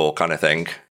look for kind of thing.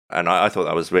 And I thought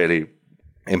that was really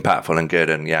impactful and good.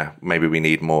 And yeah, maybe we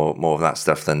need more of that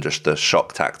stuff than just the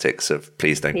shock tactics of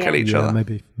please don't kill each other.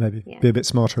 Maybe be a bit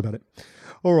smarter about it.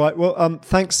 All right. Well,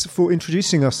 thanks for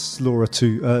introducing us, Laura,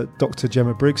 to Dr.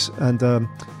 Gemma Briggs. And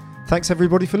thanks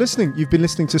everybody for listening. You've been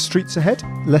listening to Streets Ahead.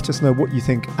 Let us know what you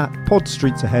think at Pod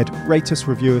Streets Ahead. Rate us,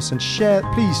 review us, and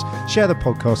please share the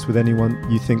podcast with anyone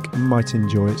you think might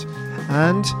enjoy it.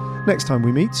 And next time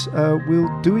we meet,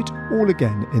 we'll do it all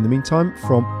again. In the meantime,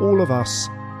 from all of us,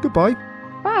 goodbye.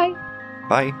 Bye.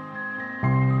 Bye.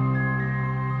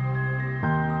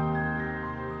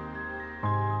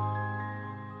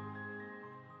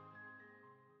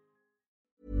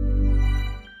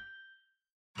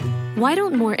 Why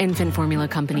don't more infant formula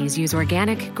companies use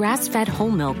organic, grass-fed whole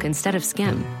milk instead of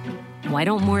skim? Why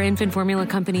don't more infant formula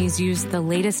companies use the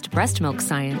latest breast milk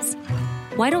science?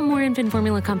 Why don't more infant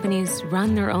formula companies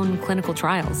run their own clinical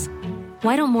trials?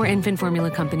 Why don't more infant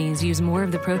formula companies use more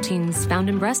of the proteins found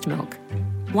in breast milk?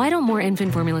 Why don't more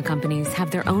infant formula companies have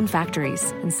their own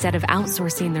factories instead of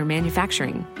outsourcing their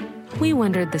manufacturing? We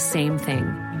wondered the same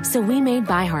thing. So we made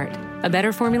ByHeart, a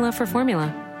better formula for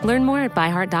formula. Learn more at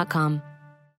byheart.com.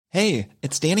 Hey,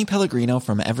 it's Danny Pellegrino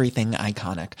from Everything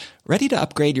Iconic. Ready to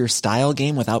upgrade your style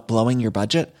game without blowing your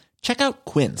budget? Check out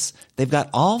Quince. They've got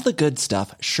all the good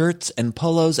stuff, shirts and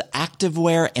polos,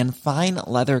 activewear, and fine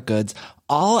leather goods,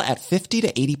 all at 50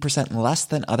 to 80% less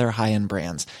than other high-end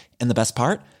brands. And the best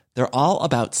part? They're all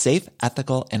about safe,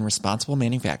 ethical, and responsible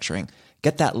manufacturing.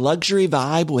 Get that luxury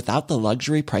vibe without the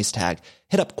luxury price tag.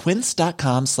 Hit up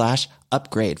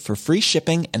quince.com/upgrade for free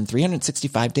shipping and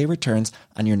 365-day returns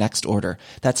on your next order.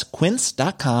 That's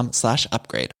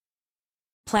quince.com/upgrade.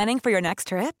 Planning for your next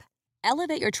trip?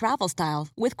 Elevate your travel style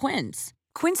with Quince.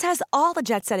 Quince has all the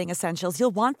jet-setting essentials you'll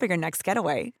want for your next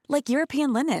getaway, like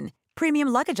European linen, premium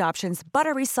luggage options,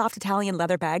 buttery soft Italian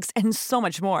leather bags, and so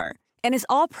much more. And is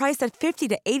all priced at 50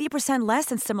 to 80% less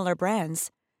than similar brands.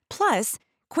 Plus,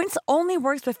 Quince only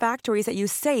works with factories that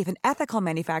use safe and ethical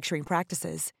manufacturing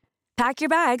practices. Pack your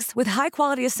bags with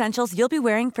high-quality essentials you'll be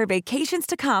wearing for vacations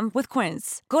to come with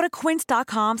Quince. Go to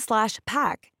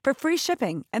quince.com/pack for free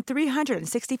shipping and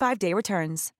 365-day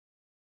returns.